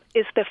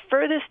is the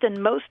furthest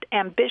and most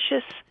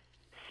ambitious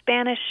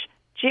Spanish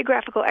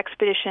geographical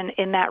expedition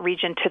in that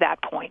region to that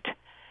point.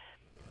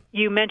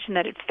 You mentioned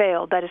that it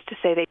failed. That is to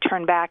say, they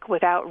turned back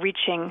without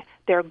reaching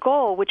their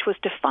goal, which was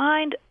to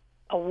find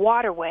a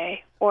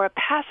waterway or a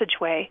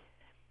passageway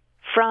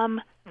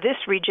from this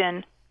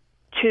region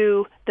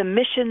to the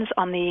missions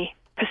on the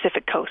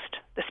Pacific coast,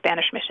 the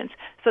Spanish missions.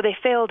 So they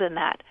failed in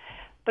that.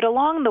 But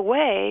along the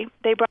way,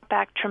 they brought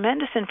back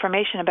tremendous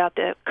information about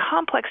the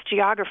complex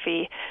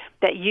geography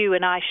that you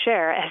and I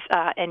share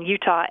as in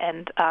Utah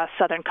and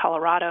southern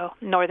Colorado,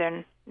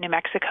 northern New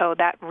Mexico,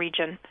 that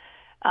region.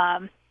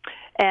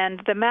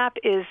 And the map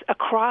is a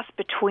cross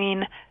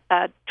between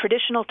a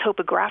traditional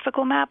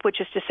topographical map, which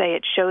is to say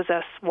it shows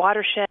us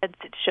watersheds,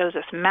 it shows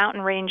us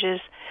mountain ranges,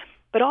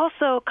 but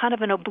also kind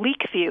of an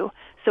oblique view.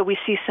 So we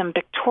see some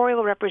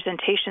pictorial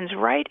representations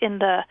right in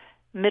the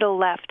middle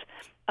left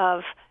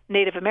of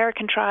Native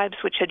American tribes,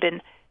 which had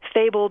been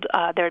fabled.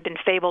 There had been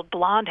fabled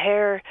blonde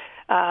hair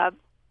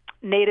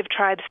Native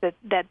tribes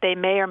that they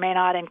may or may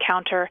not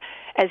encounter.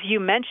 As you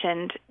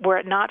mentioned, were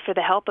it not for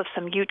the help of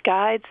some Ute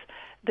guides,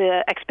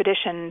 the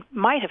expedition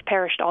might have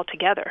perished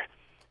altogether,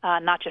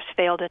 not just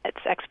failed in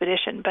its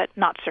expedition, but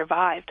not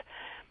survived.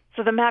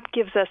 So the map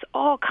gives us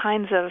all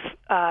kinds of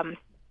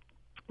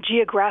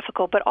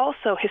geographical, but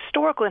also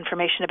historical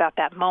information about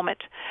that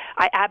moment.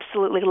 I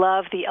absolutely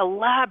love the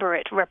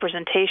elaborate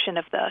representation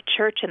of the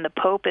church and the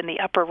Pope in the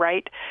upper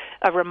right,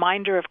 a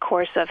reminder, of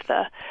course, of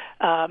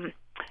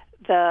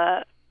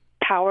the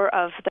power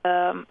of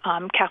the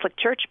Catholic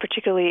Church,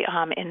 particularly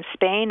in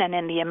Spain and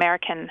in the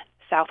American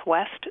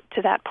Southwest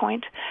to that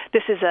point.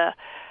 This is a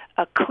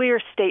clear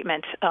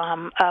statement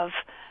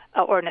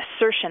or an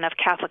assertion of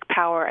Catholic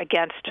power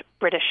against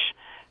British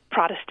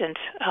Protestant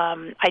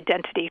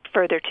identity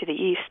further to the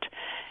east.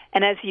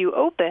 And as you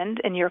opened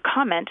in your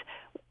comment,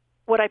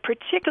 what I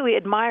particularly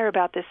admire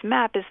about this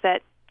map is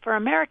that for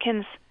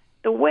Americans,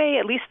 the way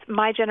at least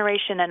my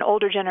generation and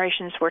older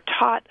generations were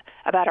taught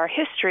about our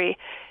history,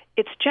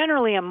 it's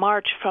generally a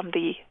march from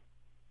the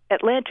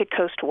Atlantic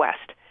coast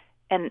west.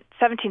 And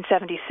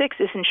 1776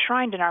 is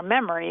enshrined in our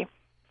memory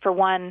for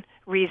one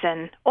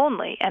reason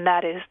only, and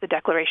that is the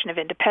Declaration of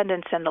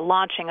Independence and the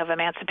launching of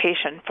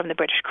emancipation from the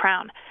British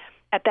Crown.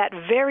 At that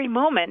very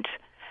moment,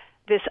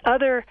 this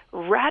other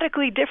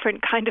radically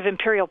different kind of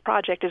imperial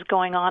project is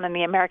going on in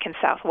the American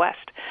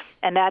Southwest,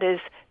 and that is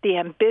the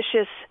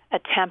ambitious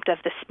attempt of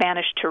the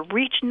Spanish to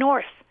reach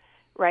north,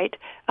 right,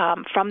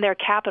 from their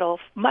capital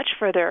much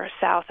further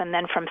south and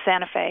then from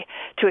Santa Fe,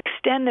 to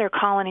extend their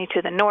colony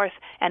to the north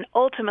and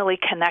ultimately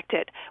connect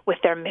it with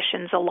their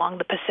missions along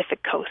the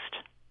Pacific coast.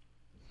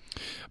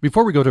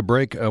 Before we go to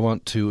break, I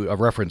want to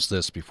reference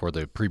this before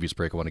the previous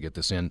break. I want to get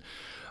this in.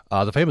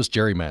 The famous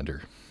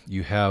gerrymander.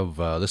 You have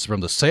this is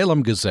from the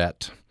Salem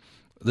Gazette.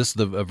 This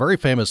is a very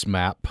famous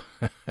map.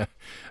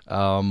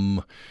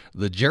 The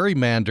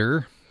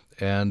gerrymander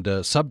and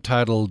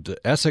subtitled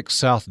Essex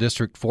South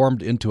District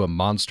formed into a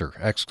monster!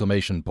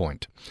 Exclamation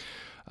point.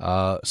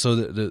 So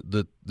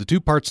the two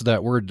parts of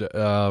that word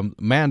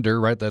mander,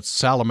 right? That's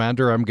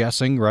salamander, I'm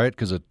guessing, right?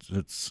 Because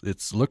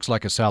it looks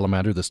like a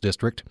salamander. This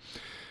district.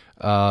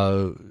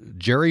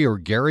 Jerry or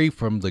Gary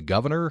from the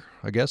governor,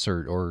 I guess,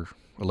 or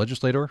a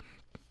legislator.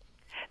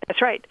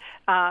 That's right.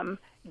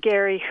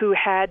 Gary, who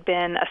had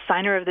been a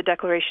signer of the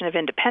Declaration of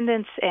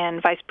Independence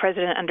and vice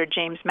president under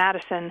James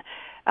Madison,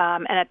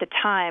 and at the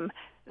time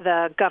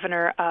the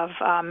governor of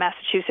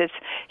Massachusetts,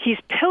 he's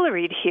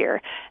pilloried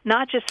here,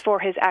 not just for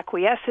his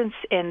acquiescence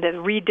in the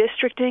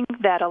redistricting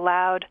that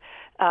allowed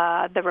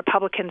the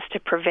Republicans to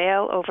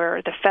prevail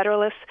over the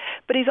Federalists,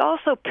 but he's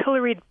also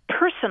pilloried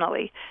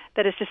personally.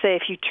 That is to say,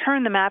 if you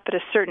turn the map at a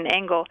certain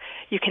angle,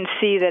 you can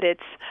see that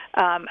it's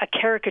a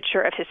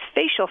caricature of his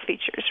facial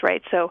features,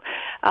 right? So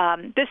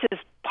this is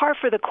par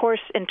for the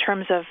course in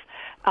terms of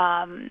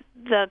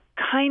the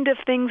kind of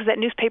things that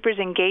newspapers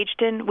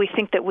engaged in. We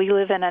think that we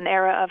live in an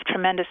era of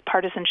tremendous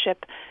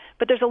partisanship,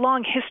 but there's a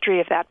long history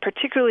of that,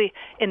 particularly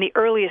in the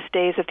earliest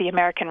days of the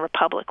American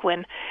Republic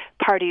when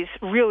parties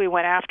really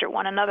went after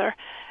one another.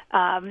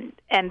 And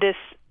this,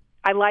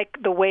 I like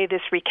the way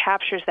this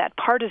recaptures that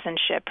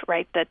partisanship,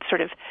 right, that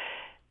sort of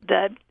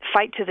the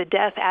fight to the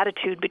death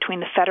attitude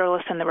between the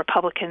Federalists and the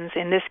Republicans,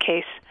 in this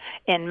case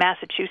in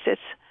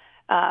Massachusetts.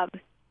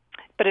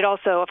 But it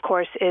also, of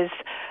course, is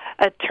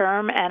a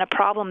term and a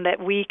problem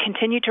that we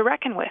continue to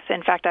reckon with.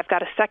 In fact, I've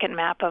got a second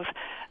map of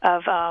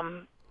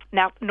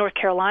now North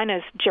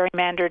Carolina's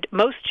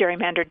most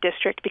gerrymandered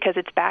district, because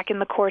it's back in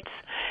the courts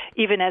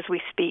even as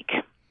we speak.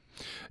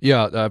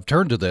 Yeah, I've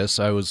turned to this.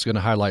 I was going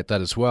to highlight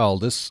that as well.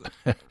 This,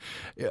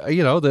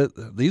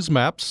 these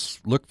maps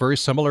look very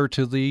similar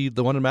to the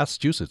one in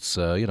Massachusetts.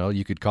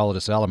 You could call it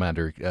a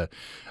salamander,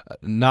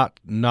 not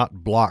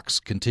blocks,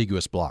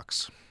 contiguous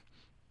blocks.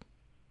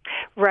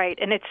 Right,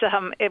 and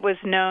it was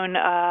known.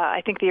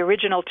 I think the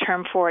original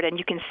term for it, and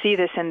you can see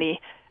this in the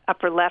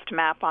upper left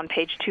map on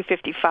page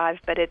 255.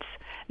 But it's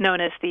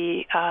known as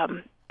the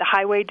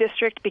highway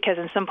district, because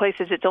in some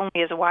places it's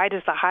only as wide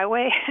as the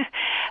highway.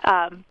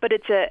 But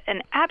it's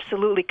an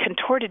absolutely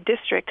contorted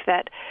district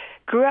that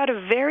grew out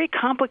of very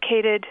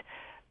complicated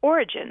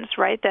origins,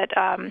 right? That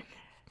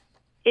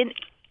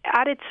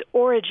at its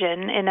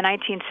origin in the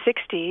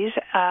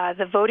 1960s,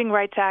 the Voting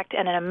Rights Act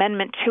and an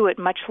amendment to it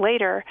much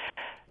later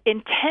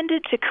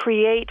intended to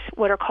create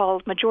what are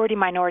called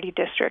majority-minority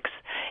districts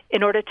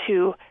in order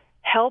to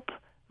help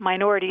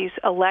minorities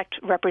elect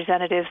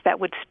representatives that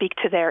would speak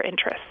to their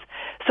interests.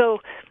 So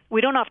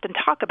we don't often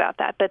talk about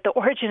that, but the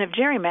origin of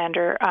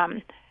gerrymander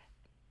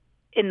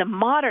in the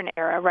modern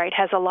era, right,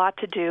 has a lot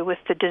to do with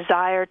the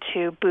desire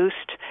to boost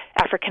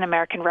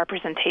African-American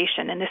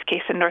representation, in this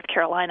case in North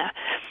Carolina.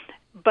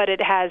 But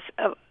it has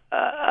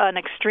an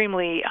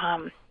extremely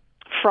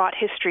fraught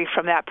history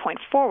from that point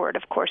forward,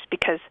 of course,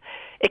 because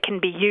it can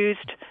be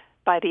used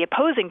by the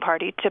opposing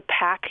party to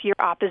pack your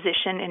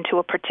opposition into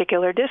a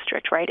particular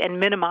district, right, and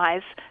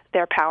minimize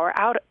their power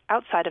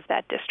outside of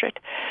that district.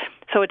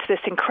 So it's this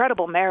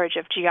incredible marriage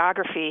of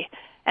geography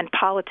and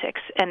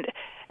politics. And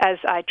as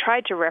I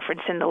tried to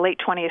reference in the late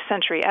 20th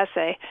century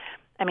essay,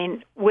 I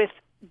mean, with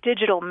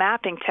digital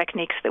mapping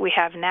techniques that we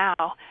have now,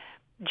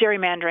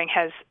 gerrymandering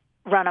has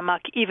run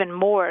amok even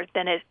more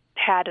than it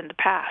had in the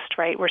past,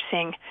 right? We're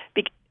seeing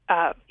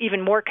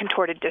even more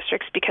contorted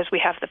districts because we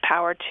have the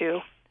power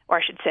to, or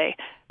I should say,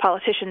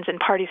 politicians and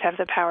parties have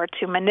the power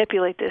to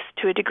manipulate this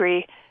to a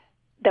degree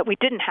that we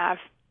didn't have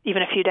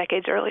even a few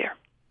decades earlier.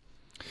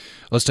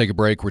 Let's take a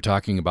break. We're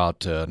talking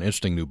about an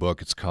interesting new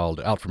book. It's called,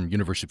 out from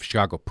University of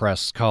Chicago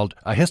Press, called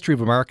A History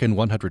of America in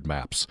 100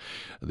 Maps.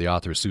 The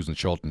author is Susan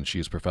Schulten. She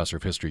is professor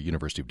of history at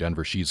University of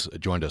Denver. She's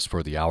joined us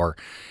for the hour.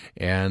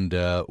 And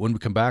when we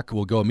come back,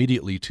 we'll go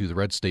immediately to the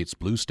red states,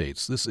 blue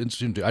states. This is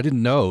interesting. I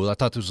didn't know. I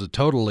thought this was a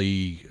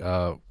totally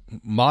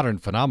modern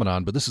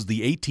phenomenon, but this is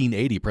the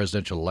 1880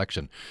 presidential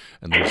election,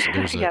 and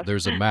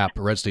there's a map,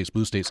 red states,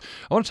 blue states.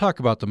 I want to talk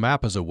about the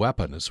map as a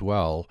weapon as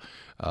well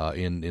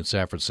in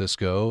San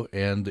Francisco,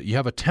 and you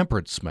have a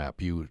temperance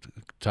map. You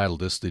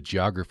titled this The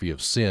Geography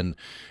of Sin,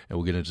 and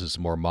we'll get into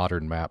some more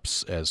modern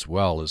maps as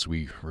well as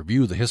we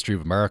review the history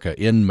of America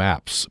in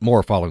maps.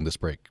 More following this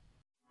break.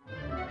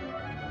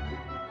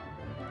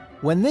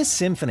 When this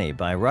symphony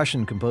by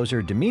Russian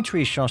composer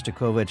Dmitri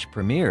Shostakovich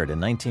premiered in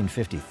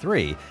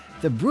 1953,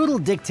 the brutal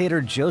dictator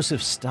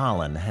Joseph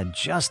Stalin had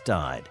just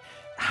died.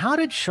 How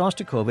did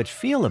Shostakovich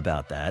feel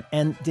about that,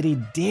 and did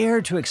he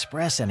dare to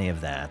express any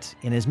of that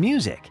in his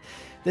music?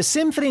 The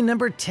Symphony No.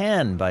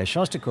 10 by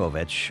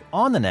Shostakovich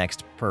on the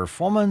next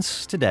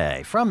Performance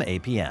Today from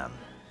APM.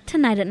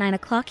 Tonight at 9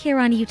 o'clock here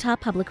on Utah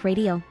Public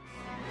Radio.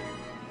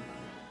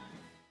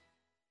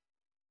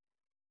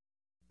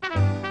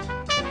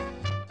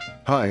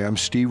 Hi, I'm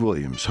Steve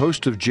Williams,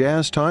 host of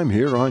Jazz Time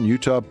here on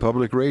Utah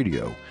Public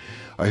Radio.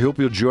 I hope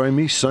you'll join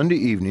me Sunday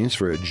evenings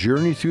for a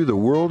journey through the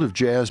world of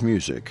jazz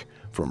music,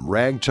 from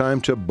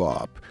ragtime to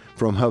bop,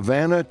 from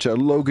Havana to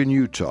Logan,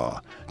 Utah.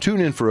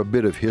 Tune in for a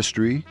bit of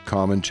history,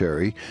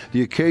 commentary,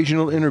 the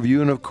occasional interview,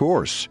 and of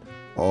course,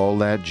 all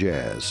that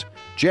jazz.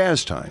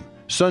 Jazz Time,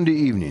 Sunday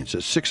evenings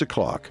at 6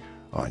 o'clock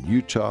on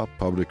Utah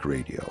Public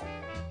Radio.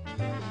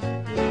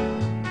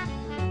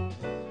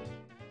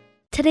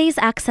 Today's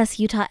Access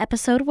Utah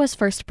episode was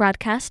first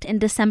broadcast in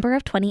December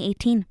of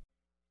 2018.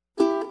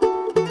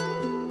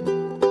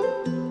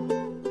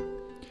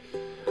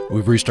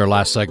 We've reached our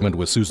last segment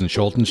with Susan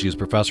Schulten. She is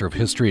professor of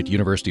history at the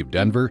University of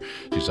Denver.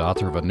 She's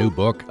author of a new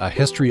book, A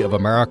History of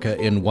America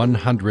in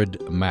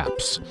 100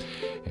 Maps.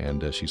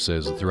 And she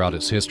says that throughout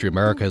its history,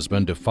 America has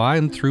been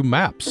defined through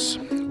maps,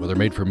 whether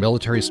made for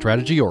military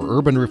strategy or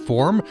urban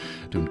reform,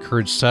 to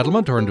encourage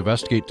settlement or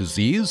investigate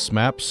disease.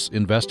 Maps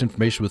invest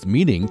information with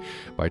meaning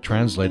by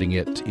translating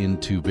it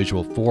into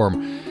visual form.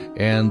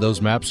 And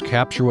those maps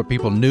capture what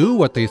people knew,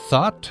 what they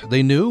thought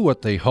they knew,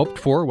 what they hoped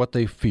for, what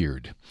they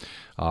feared,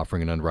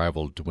 offering an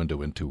unrivaled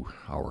window into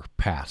our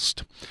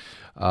past.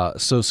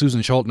 So,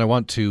 Susan Schulten, I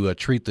want to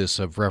treat this,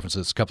 I've referenced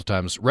this a couple of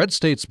times, red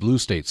states, blue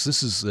states.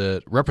 This is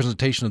a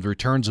representation of the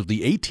returns of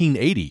the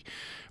 1880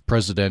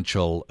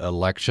 presidential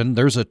election.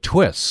 There's a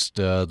twist.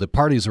 The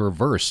parties are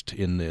reversed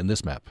in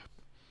this map.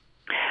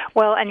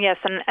 Well, and yes,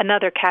 and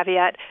another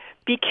caveat,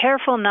 be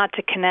careful not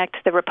to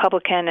connect the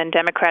Republican and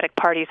Democratic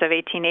parties of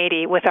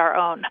 1880 with our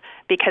own,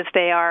 because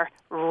they are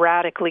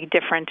radically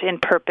different in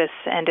purpose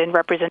and in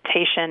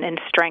representation and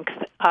strength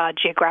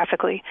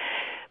geographically.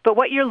 But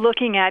what you're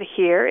looking at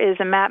here is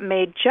a map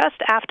made just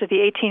after the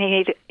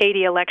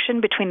 1880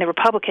 election between the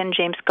Republican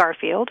James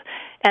Garfield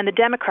and the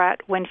Democrat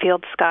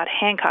Winfield Scott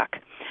Hancock.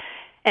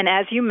 And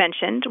as you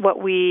mentioned,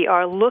 what we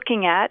are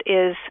looking at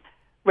is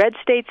red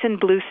states and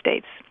blue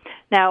states.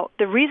 Now,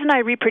 the reason I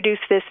reproduce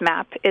this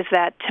map is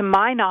that, to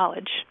my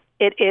knowledge,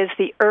 it is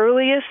the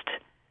earliest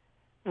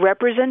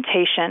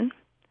representation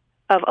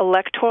of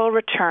electoral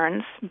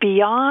returns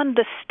beyond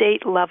the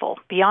state level,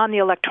 beyond the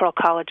Electoral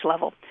College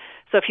level.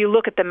 So if you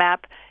look at the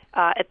map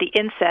at the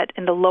inset,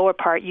 in the lower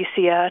part, you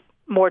see a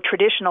more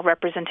traditional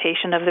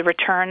representation of the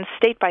returns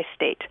state by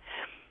state.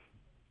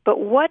 But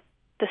what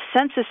the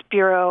Census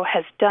Bureau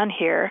has done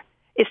here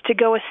is to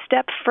go a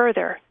step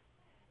further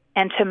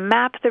and to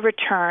map the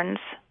returns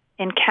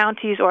in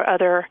counties or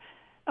other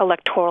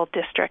electoral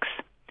districts.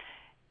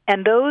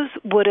 And those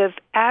would have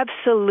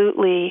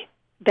absolutely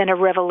been a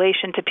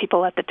revelation to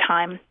people at the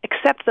time,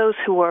 except those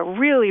who were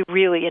really,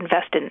 really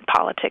invested in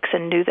politics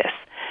and knew this.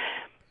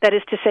 That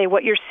is to say,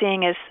 what you're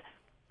seeing is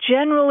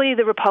generally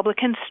the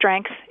Republican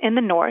strength in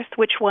the North,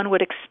 which one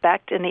would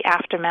expect in the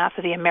aftermath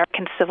of the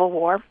American Civil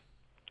War,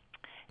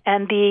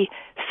 and the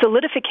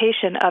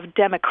solidification of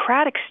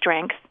Democratic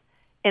strength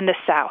in the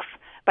South.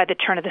 By the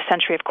turn of the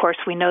century, of course,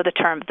 we know the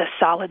term the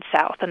Solid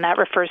South, and that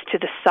refers to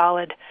the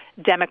solid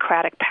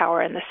Democratic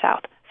power in the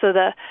South. So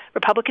the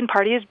Republican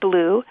Party is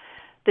blue,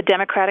 the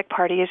Democratic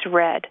Party is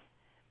red.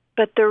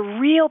 But the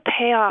real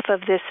payoff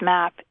of this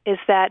map is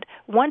that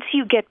once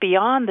you get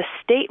beyond the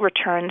state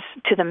returns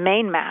to the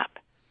main map,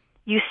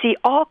 you see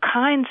all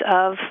kinds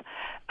of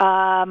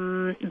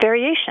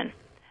variation.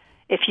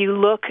 If you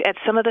look at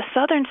some of the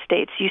southern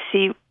states, you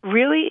see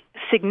really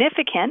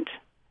significant,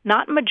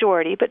 not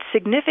majority, but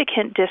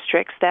significant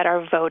districts that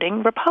are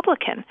voting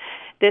Republican.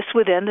 This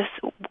within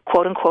this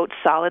quote-unquote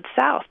solid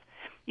South.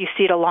 You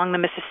see it along the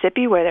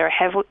Mississippi, where there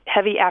are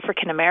heavy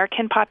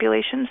African-American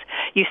populations.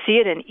 You see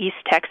it in East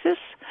Texas,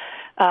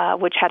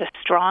 which had a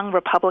strong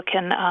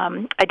Republican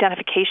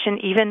identification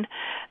even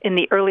in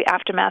the early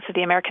aftermath of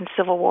the American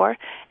Civil War.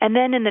 And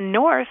then in the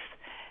North,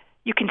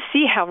 you can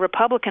see how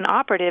Republican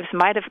operatives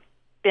might have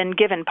been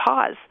given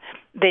pause.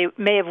 They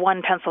may have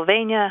won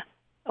Pennsylvania,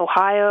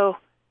 Ohio,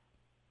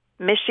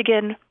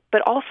 Michigan,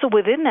 but also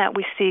within that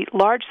we see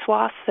large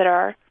swaths that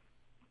are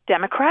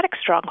Democratic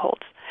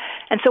strongholds.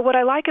 And so what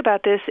I like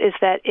about this is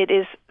that it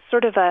is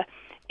sort of a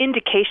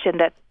indication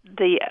that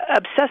the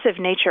obsessive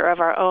nature of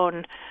our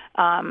own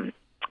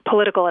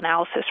political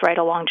analysis right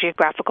along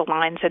geographical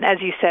lines, and as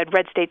you said,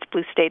 red states,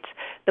 blue states,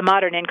 the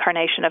modern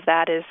incarnation of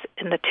that is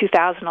in the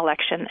 2000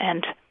 election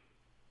and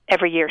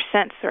every year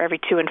since, or every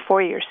 2 and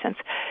 4 years since.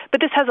 But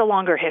this has a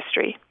longer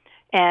history.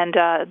 And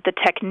the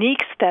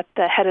techniques that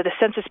the head of the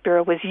Census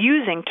Bureau was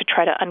using to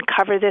try to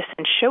uncover this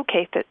and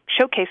showcase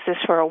this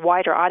for a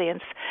wider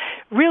audience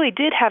really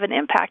did have an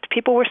impact.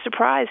 People were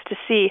surprised to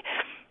see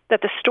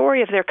that the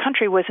story of their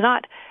country was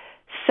not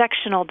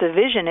sectional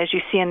division, as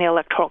you see in the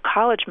Electoral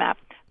College map,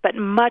 but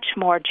much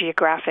more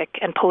geographic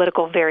and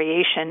political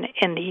variation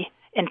in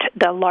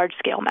the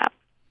large-scale map.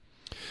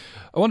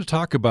 I want to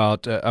talk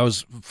about, I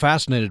was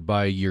fascinated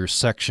by your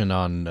section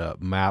on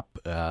map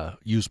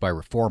used by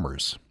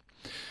reformers.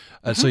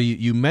 So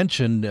you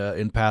mentioned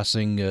in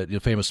passing the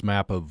famous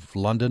map of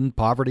London,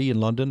 poverty in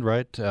London,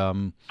 right? Tell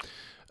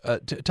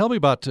me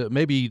about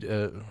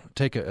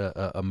take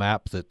a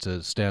map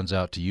that stands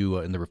out to you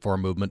in the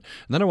reform movement,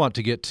 and then I want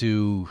to get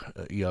to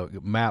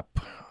map.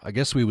 I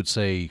guess we would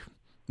say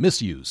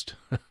misused.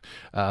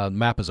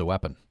 Map as a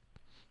weapon.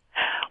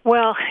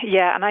 Well,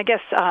 yeah, and I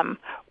guess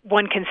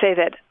one can say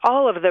that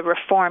all of the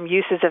reform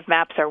uses of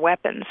maps are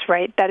weapons,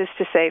 right? That is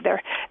to say,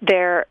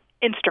 they're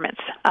instruments.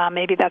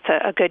 Maybe that's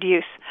a good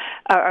use,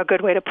 a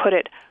good way to put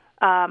it.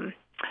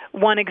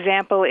 One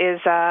example is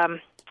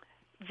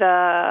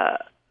the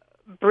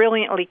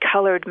brilliantly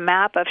colored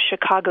map of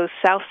Chicago's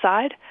South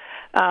Side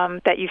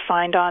that you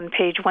find on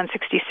page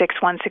 166,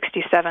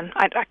 167.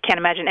 I can't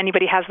imagine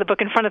anybody has the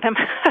book in front of them.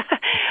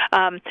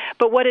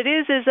 But what it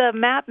is a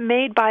map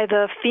made by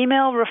the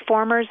female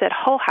reformers at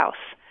Hull House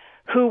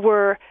who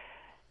were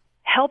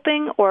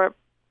helping or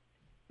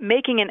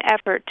making an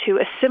effort to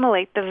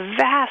assimilate the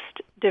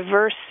vast,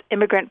 diverse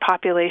immigrant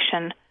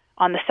population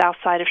on the south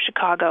side of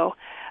Chicago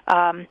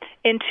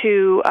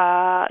into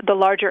the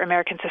larger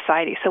American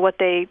society. So what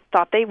they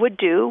thought they would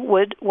do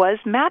was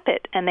map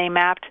it, and they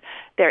mapped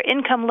their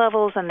income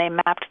levels, and they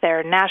mapped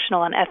their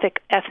national and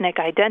ethnic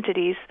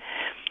identities.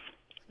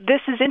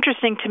 This is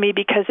interesting to me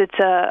because it's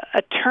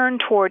a turn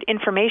toward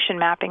information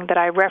mapping that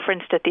I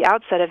referenced at the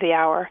outset of the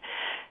hour.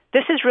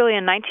 This is really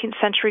a 19th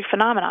century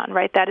phenomenon,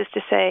 right? That is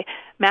to say,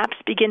 maps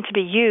begin to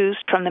be used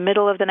from the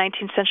middle of the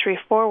 19th century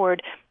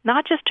forward,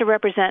 not just to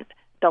represent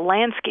the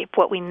landscape,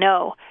 what we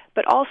know,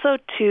 but also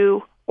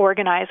to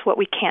organize what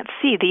we can't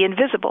see, the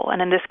invisible.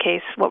 And in this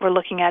case, what we're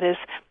looking at is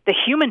the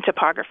human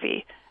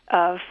topography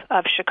of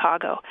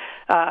Chicago,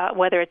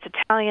 whether it's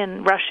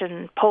Italian,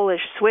 Russian,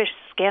 Polish, Swiss,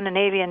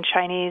 Scandinavian,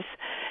 Chinese,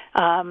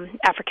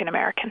 African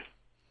American.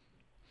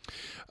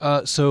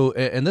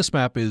 And this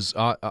map is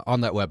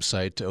on that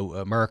website,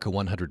 America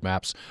 100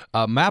 Maps.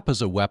 Map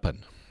as a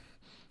weapon.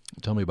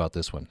 Tell me about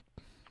this one.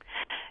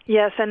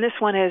 Yes, and this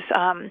one is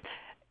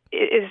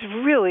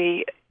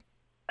really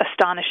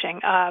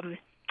astonishing.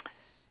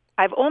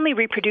 I've only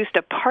reproduced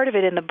a part of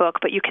it in the book,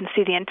 but you can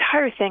see the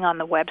entire thing on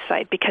the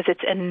website because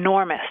it's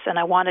enormous, and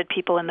I wanted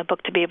people in the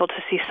book to be able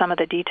to see some of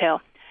the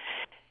detail.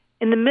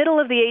 In the middle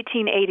of the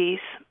 1880s,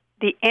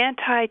 the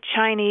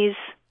anti-Chinese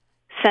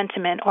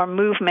sentiment or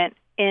movement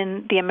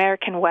in the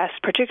American West,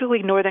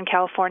 particularly Northern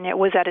California,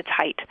 was at its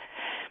height.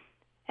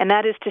 And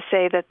that is to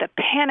say that the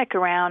panic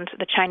around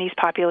the Chinese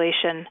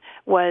population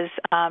was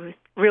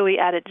really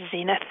at its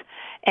zenith.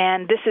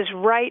 And this is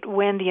right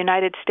when the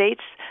United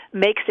States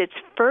makes its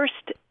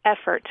first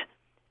effort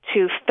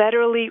to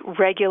federally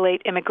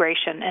regulate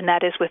immigration, and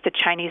that is with the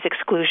Chinese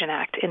Exclusion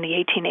Act in the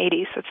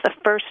 1880s. It's the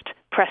first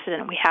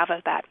precedent we have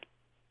of that.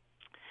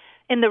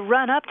 In the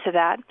run-up to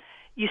that,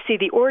 you see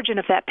the origin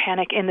of that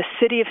panic in the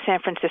city of San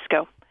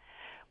Francisco,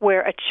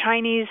 where a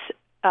Chinese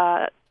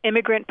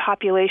immigrant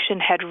population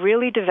had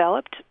really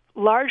developed,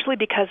 largely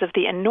because of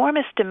the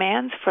enormous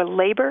demands for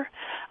labor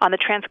on the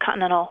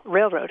Transcontinental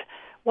Railroad.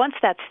 Once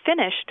that's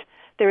finished,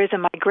 there is a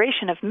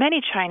migration of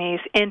many Chinese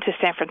into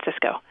San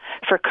Francisco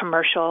for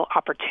commercial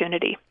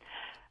opportunity.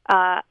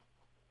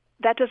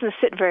 That doesn't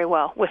sit very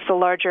well with the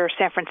larger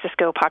San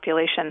Francisco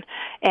population.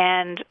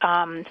 And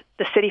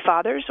the city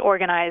fathers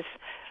organize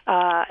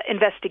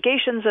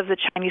investigations of the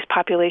Chinese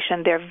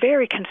population. They're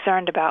very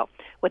concerned about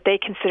what they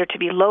consider to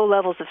be low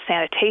levels of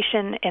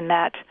sanitation in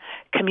that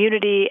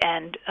community,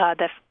 and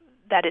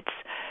that it's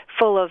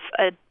full of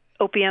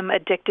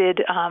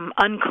opium-addicted,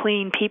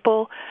 unclean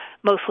people,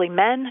 mostly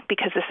men,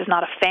 because this is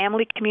not a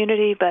family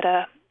community, but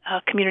a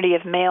community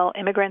of male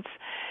immigrants.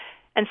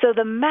 And so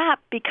the map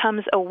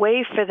becomes a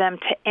way for them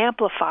to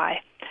amplify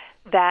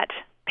that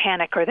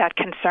panic or that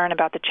concern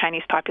about the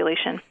Chinese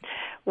population.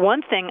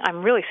 One thing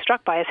I'm really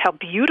struck by is how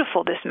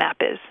beautiful this map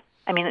is.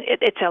 I mean,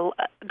 it's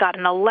got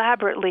an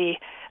elaborately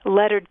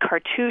lettered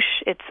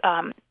cartouche. It's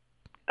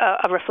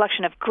a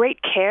reflection of great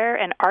care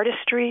and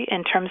artistry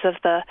in terms of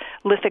the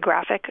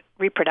lithographic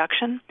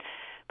reproduction.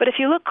 But if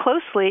you look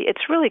closely,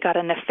 it's really got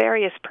a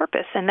nefarious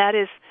purpose, and that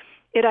is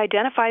it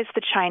identifies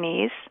the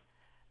Chinese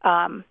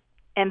and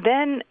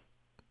then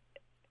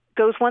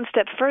goes one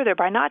step further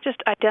by not just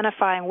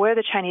identifying where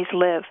the Chinese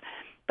live,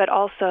 but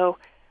also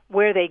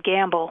where they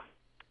gamble,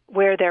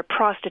 where their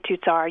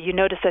prostitutes are. You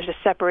notice there's a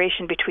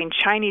separation between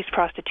Chinese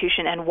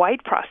prostitution and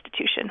white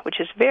prostitution, which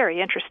is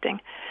very interesting,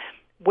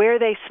 where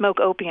they smoke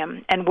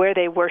opium and where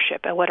they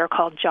worship at what are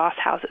called joss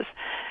houses.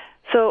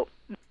 So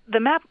the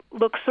map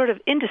looks sort of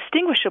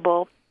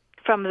indistinguishable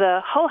from the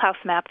Hull House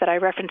map that I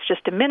referenced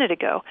just a minute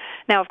ago.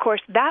 Now, of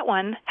course, that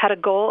one had a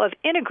goal of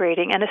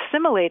integrating and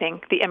assimilating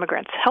the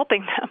immigrants,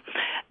 helping them.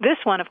 This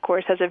one, of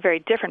course, has a very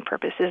different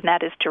purpose, and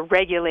that is to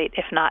regulate,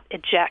 if not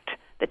eject,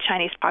 the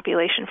Chinese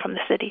population from the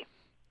city.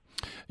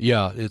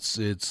 Yeah, it's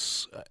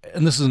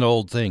and this is an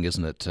old thing,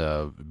 isn't it?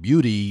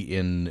 Beauty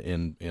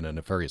in a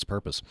nefarious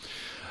purpose.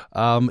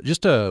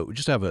 Just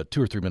have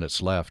 2 or 3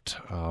 minutes left.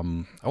 I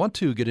want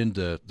to get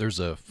into. There's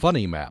a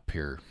funny map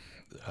here,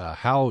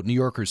 how New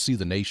Yorkers see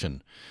the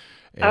nation,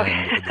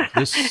 and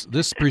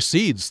this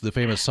precedes the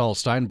famous Saul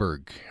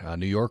Steinberg,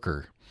 New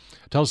Yorker.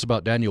 Tell us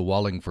about Daniel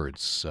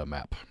Wallingford's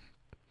map.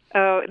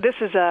 Oh, this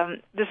is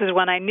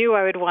one I knew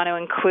I would want to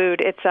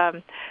include.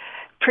 It's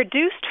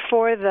produced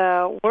for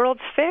the World's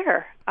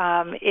Fair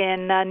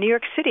in New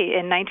York City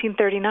in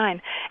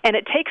 1939, and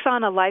it takes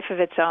on a life of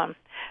its own.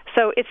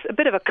 So it's a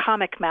bit of a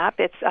comic map.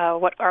 It's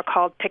what are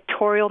called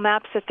pictorial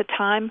maps at the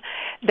time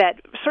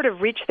that sort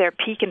of reached their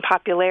peak in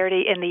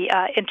popularity in the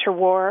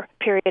interwar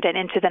period and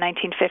into the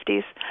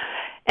 1950s.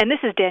 And this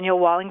is Daniel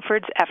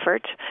Wallingford's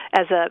effort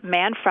as a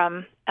man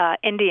from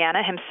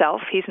Indiana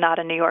himself. He's not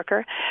a New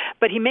Yorker,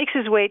 but he makes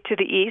his way to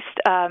the east,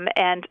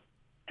 and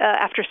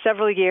after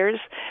several years,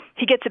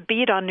 he gets a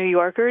beat on New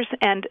Yorkers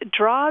and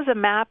draws a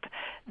map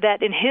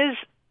that, in his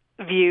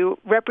view,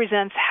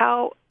 represents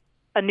how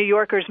a New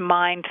Yorker's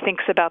mind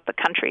thinks about the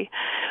country.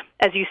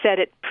 As you said,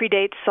 it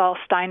predates Saul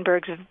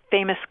Steinberg's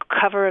famous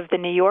cover of the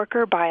New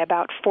Yorker by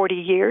about 40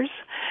 years.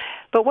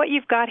 But what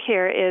you've got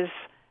here is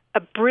a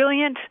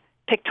brilliant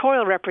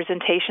pictorial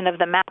representation of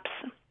the maps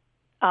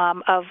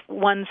of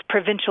one's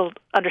provincial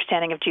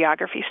understanding of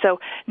geography. So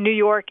New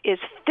York is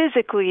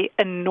physically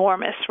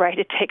enormous, right?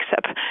 It takes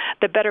up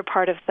the better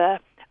part of the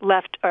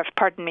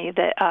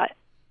the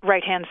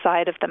right-hand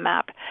side of the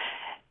map.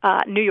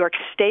 New York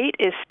State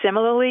is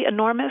similarly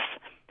enormous.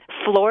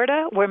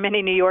 Florida, where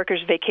many New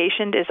Yorkers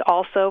vacationed, is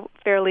also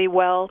fairly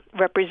well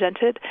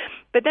represented.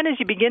 But then as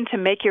you begin to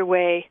make your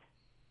way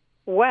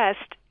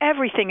west,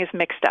 everything is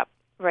mixed up,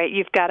 right?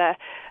 You've got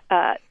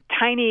a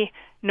tiny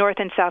North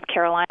and South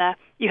Carolina.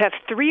 You have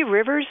 3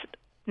 rivers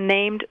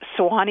named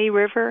Suwannee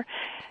River.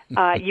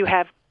 You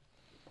have,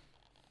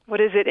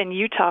 what is it in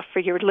Utah for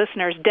your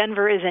listeners?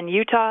 Denver is in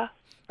Utah,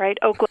 right?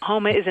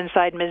 Oklahoma is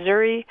inside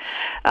Missouri.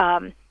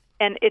 And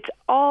it's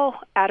all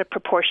out of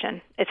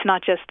proportion. It's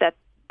not just that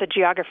the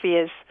geography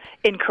is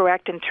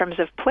incorrect in terms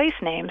of place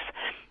names,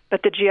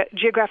 but the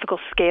geographical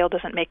scale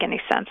doesn't make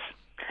any sense.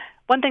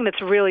 One thing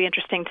that's really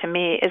interesting to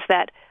me is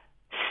that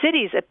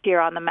cities appear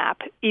on the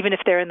map, even if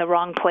they're in the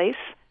wrong place.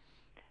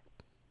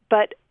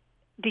 But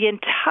the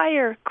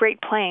entire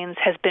Great Plains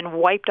has been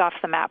wiped off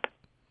the map.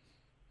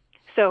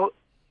 So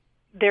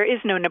there is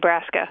no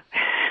Nebraska.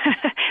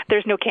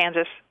 There's no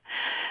Kansas.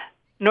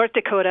 North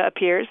Dakota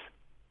appears.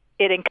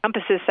 It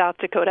encompasses South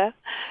Dakota.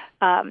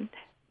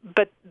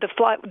 But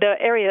the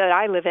area that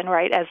I live in,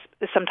 right, as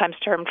is sometimes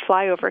termed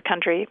flyover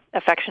country,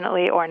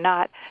 affectionately or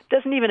not,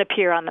 doesn't even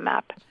appear on the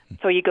map.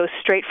 So you go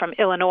straight from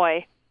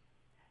Illinois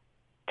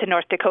to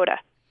North Dakota,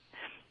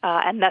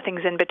 and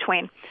nothing's in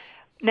between.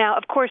 Now,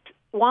 of course,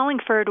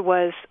 Wallingford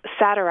was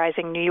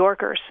satirizing New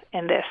Yorkers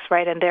in this,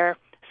 right, and their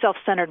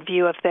self-centered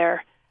view of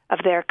their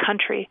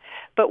country.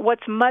 But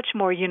what's much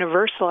more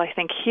universal, I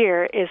think,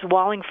 here is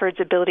Wallingford's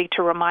ability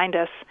to remind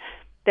us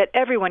that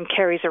everyone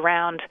carries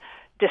around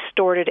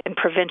distorted and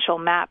provincial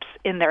maps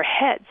in their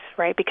heads,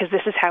 right, because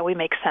this is how we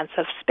make sense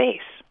of space.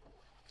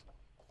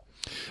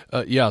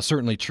 Yeah,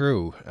 certainly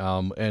true.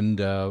 And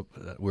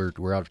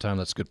we're out of time.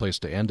 That's a good place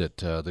to end it.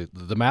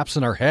 The maps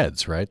in our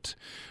heads, right,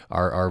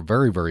 are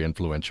very, very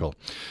influential.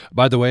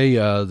 By the way,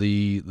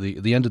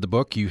 the end of the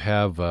book, you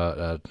have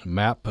a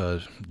map,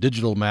 a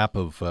digital map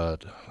of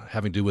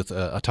having to do with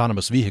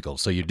autonomous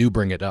vehicles. So you do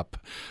bring it up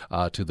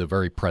to the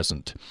very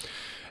present.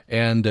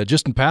 And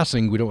just in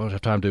passing, we don't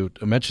have time to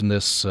mention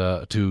this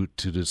to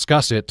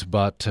discuss it,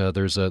 but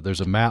there's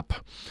a map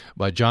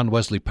by John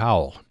Wesley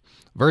Powell.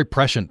 Very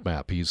prescient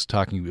map. He's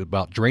talking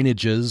about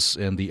drainages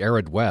in the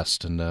arid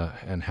West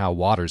and how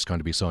water is going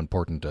to be so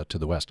important to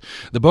the West.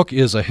 The book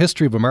is A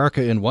History of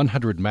America in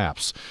 100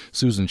 Maps.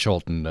 Susan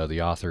Schulten,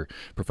 the author,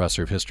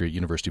 professor of history at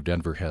University of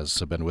Denver, has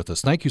been with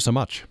us. Thank you so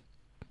much.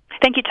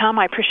 Thank you, Tom.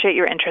 I appreciate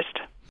your interest.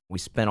 We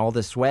spent all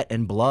this sweat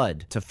and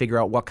blood to figure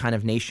out what kind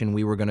of nation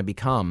we were going to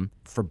become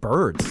for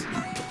birds.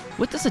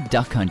 What does a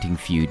duck hunting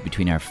feud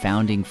between our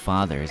founding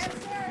fathers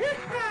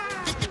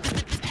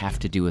have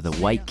to do with a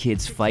white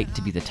kid's fight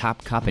to be the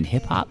top cop in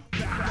hip-hop?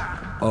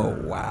 Oh,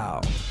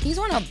 wow. He's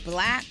on a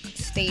black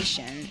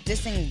station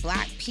dissing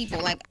black people.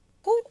 Like,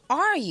 who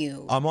are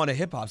you? I'm on a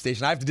hip-hop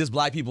station. I have to diss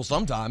black people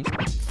sometimes.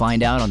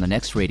 Find out on the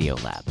next Radio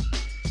Lab.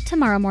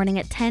 Tomorrow morning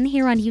at 10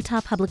 here on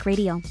Utah Public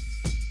Radio.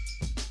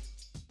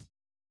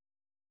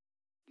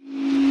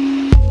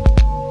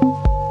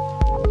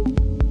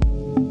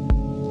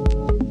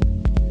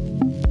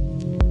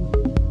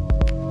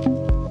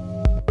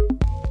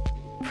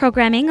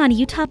 Programming on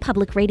Utah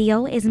Public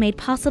Radio is made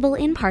possible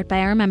in part by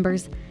our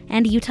members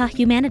and Utah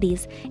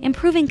Humanities,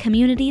 improving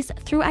communities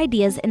through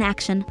ideas in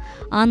action.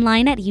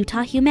 Online at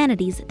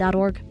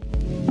utahhumanities.org.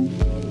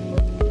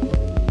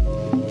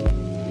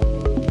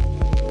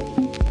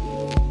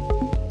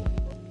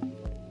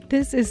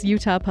 This is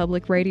Utah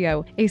Public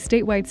Radio, a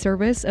statewide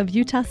service of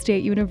Utah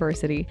State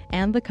University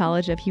and the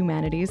College of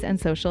Humanities and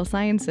Social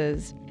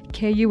Sciences.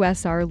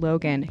 KUSR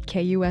Logan,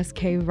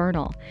 KUSK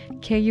Vernal,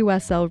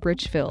 KUSL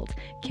Richfield,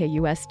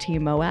 KUST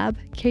Moab,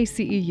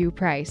 KCEU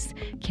Price,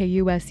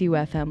 KUSU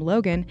FM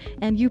Logan,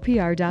 and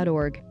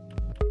UPR.org.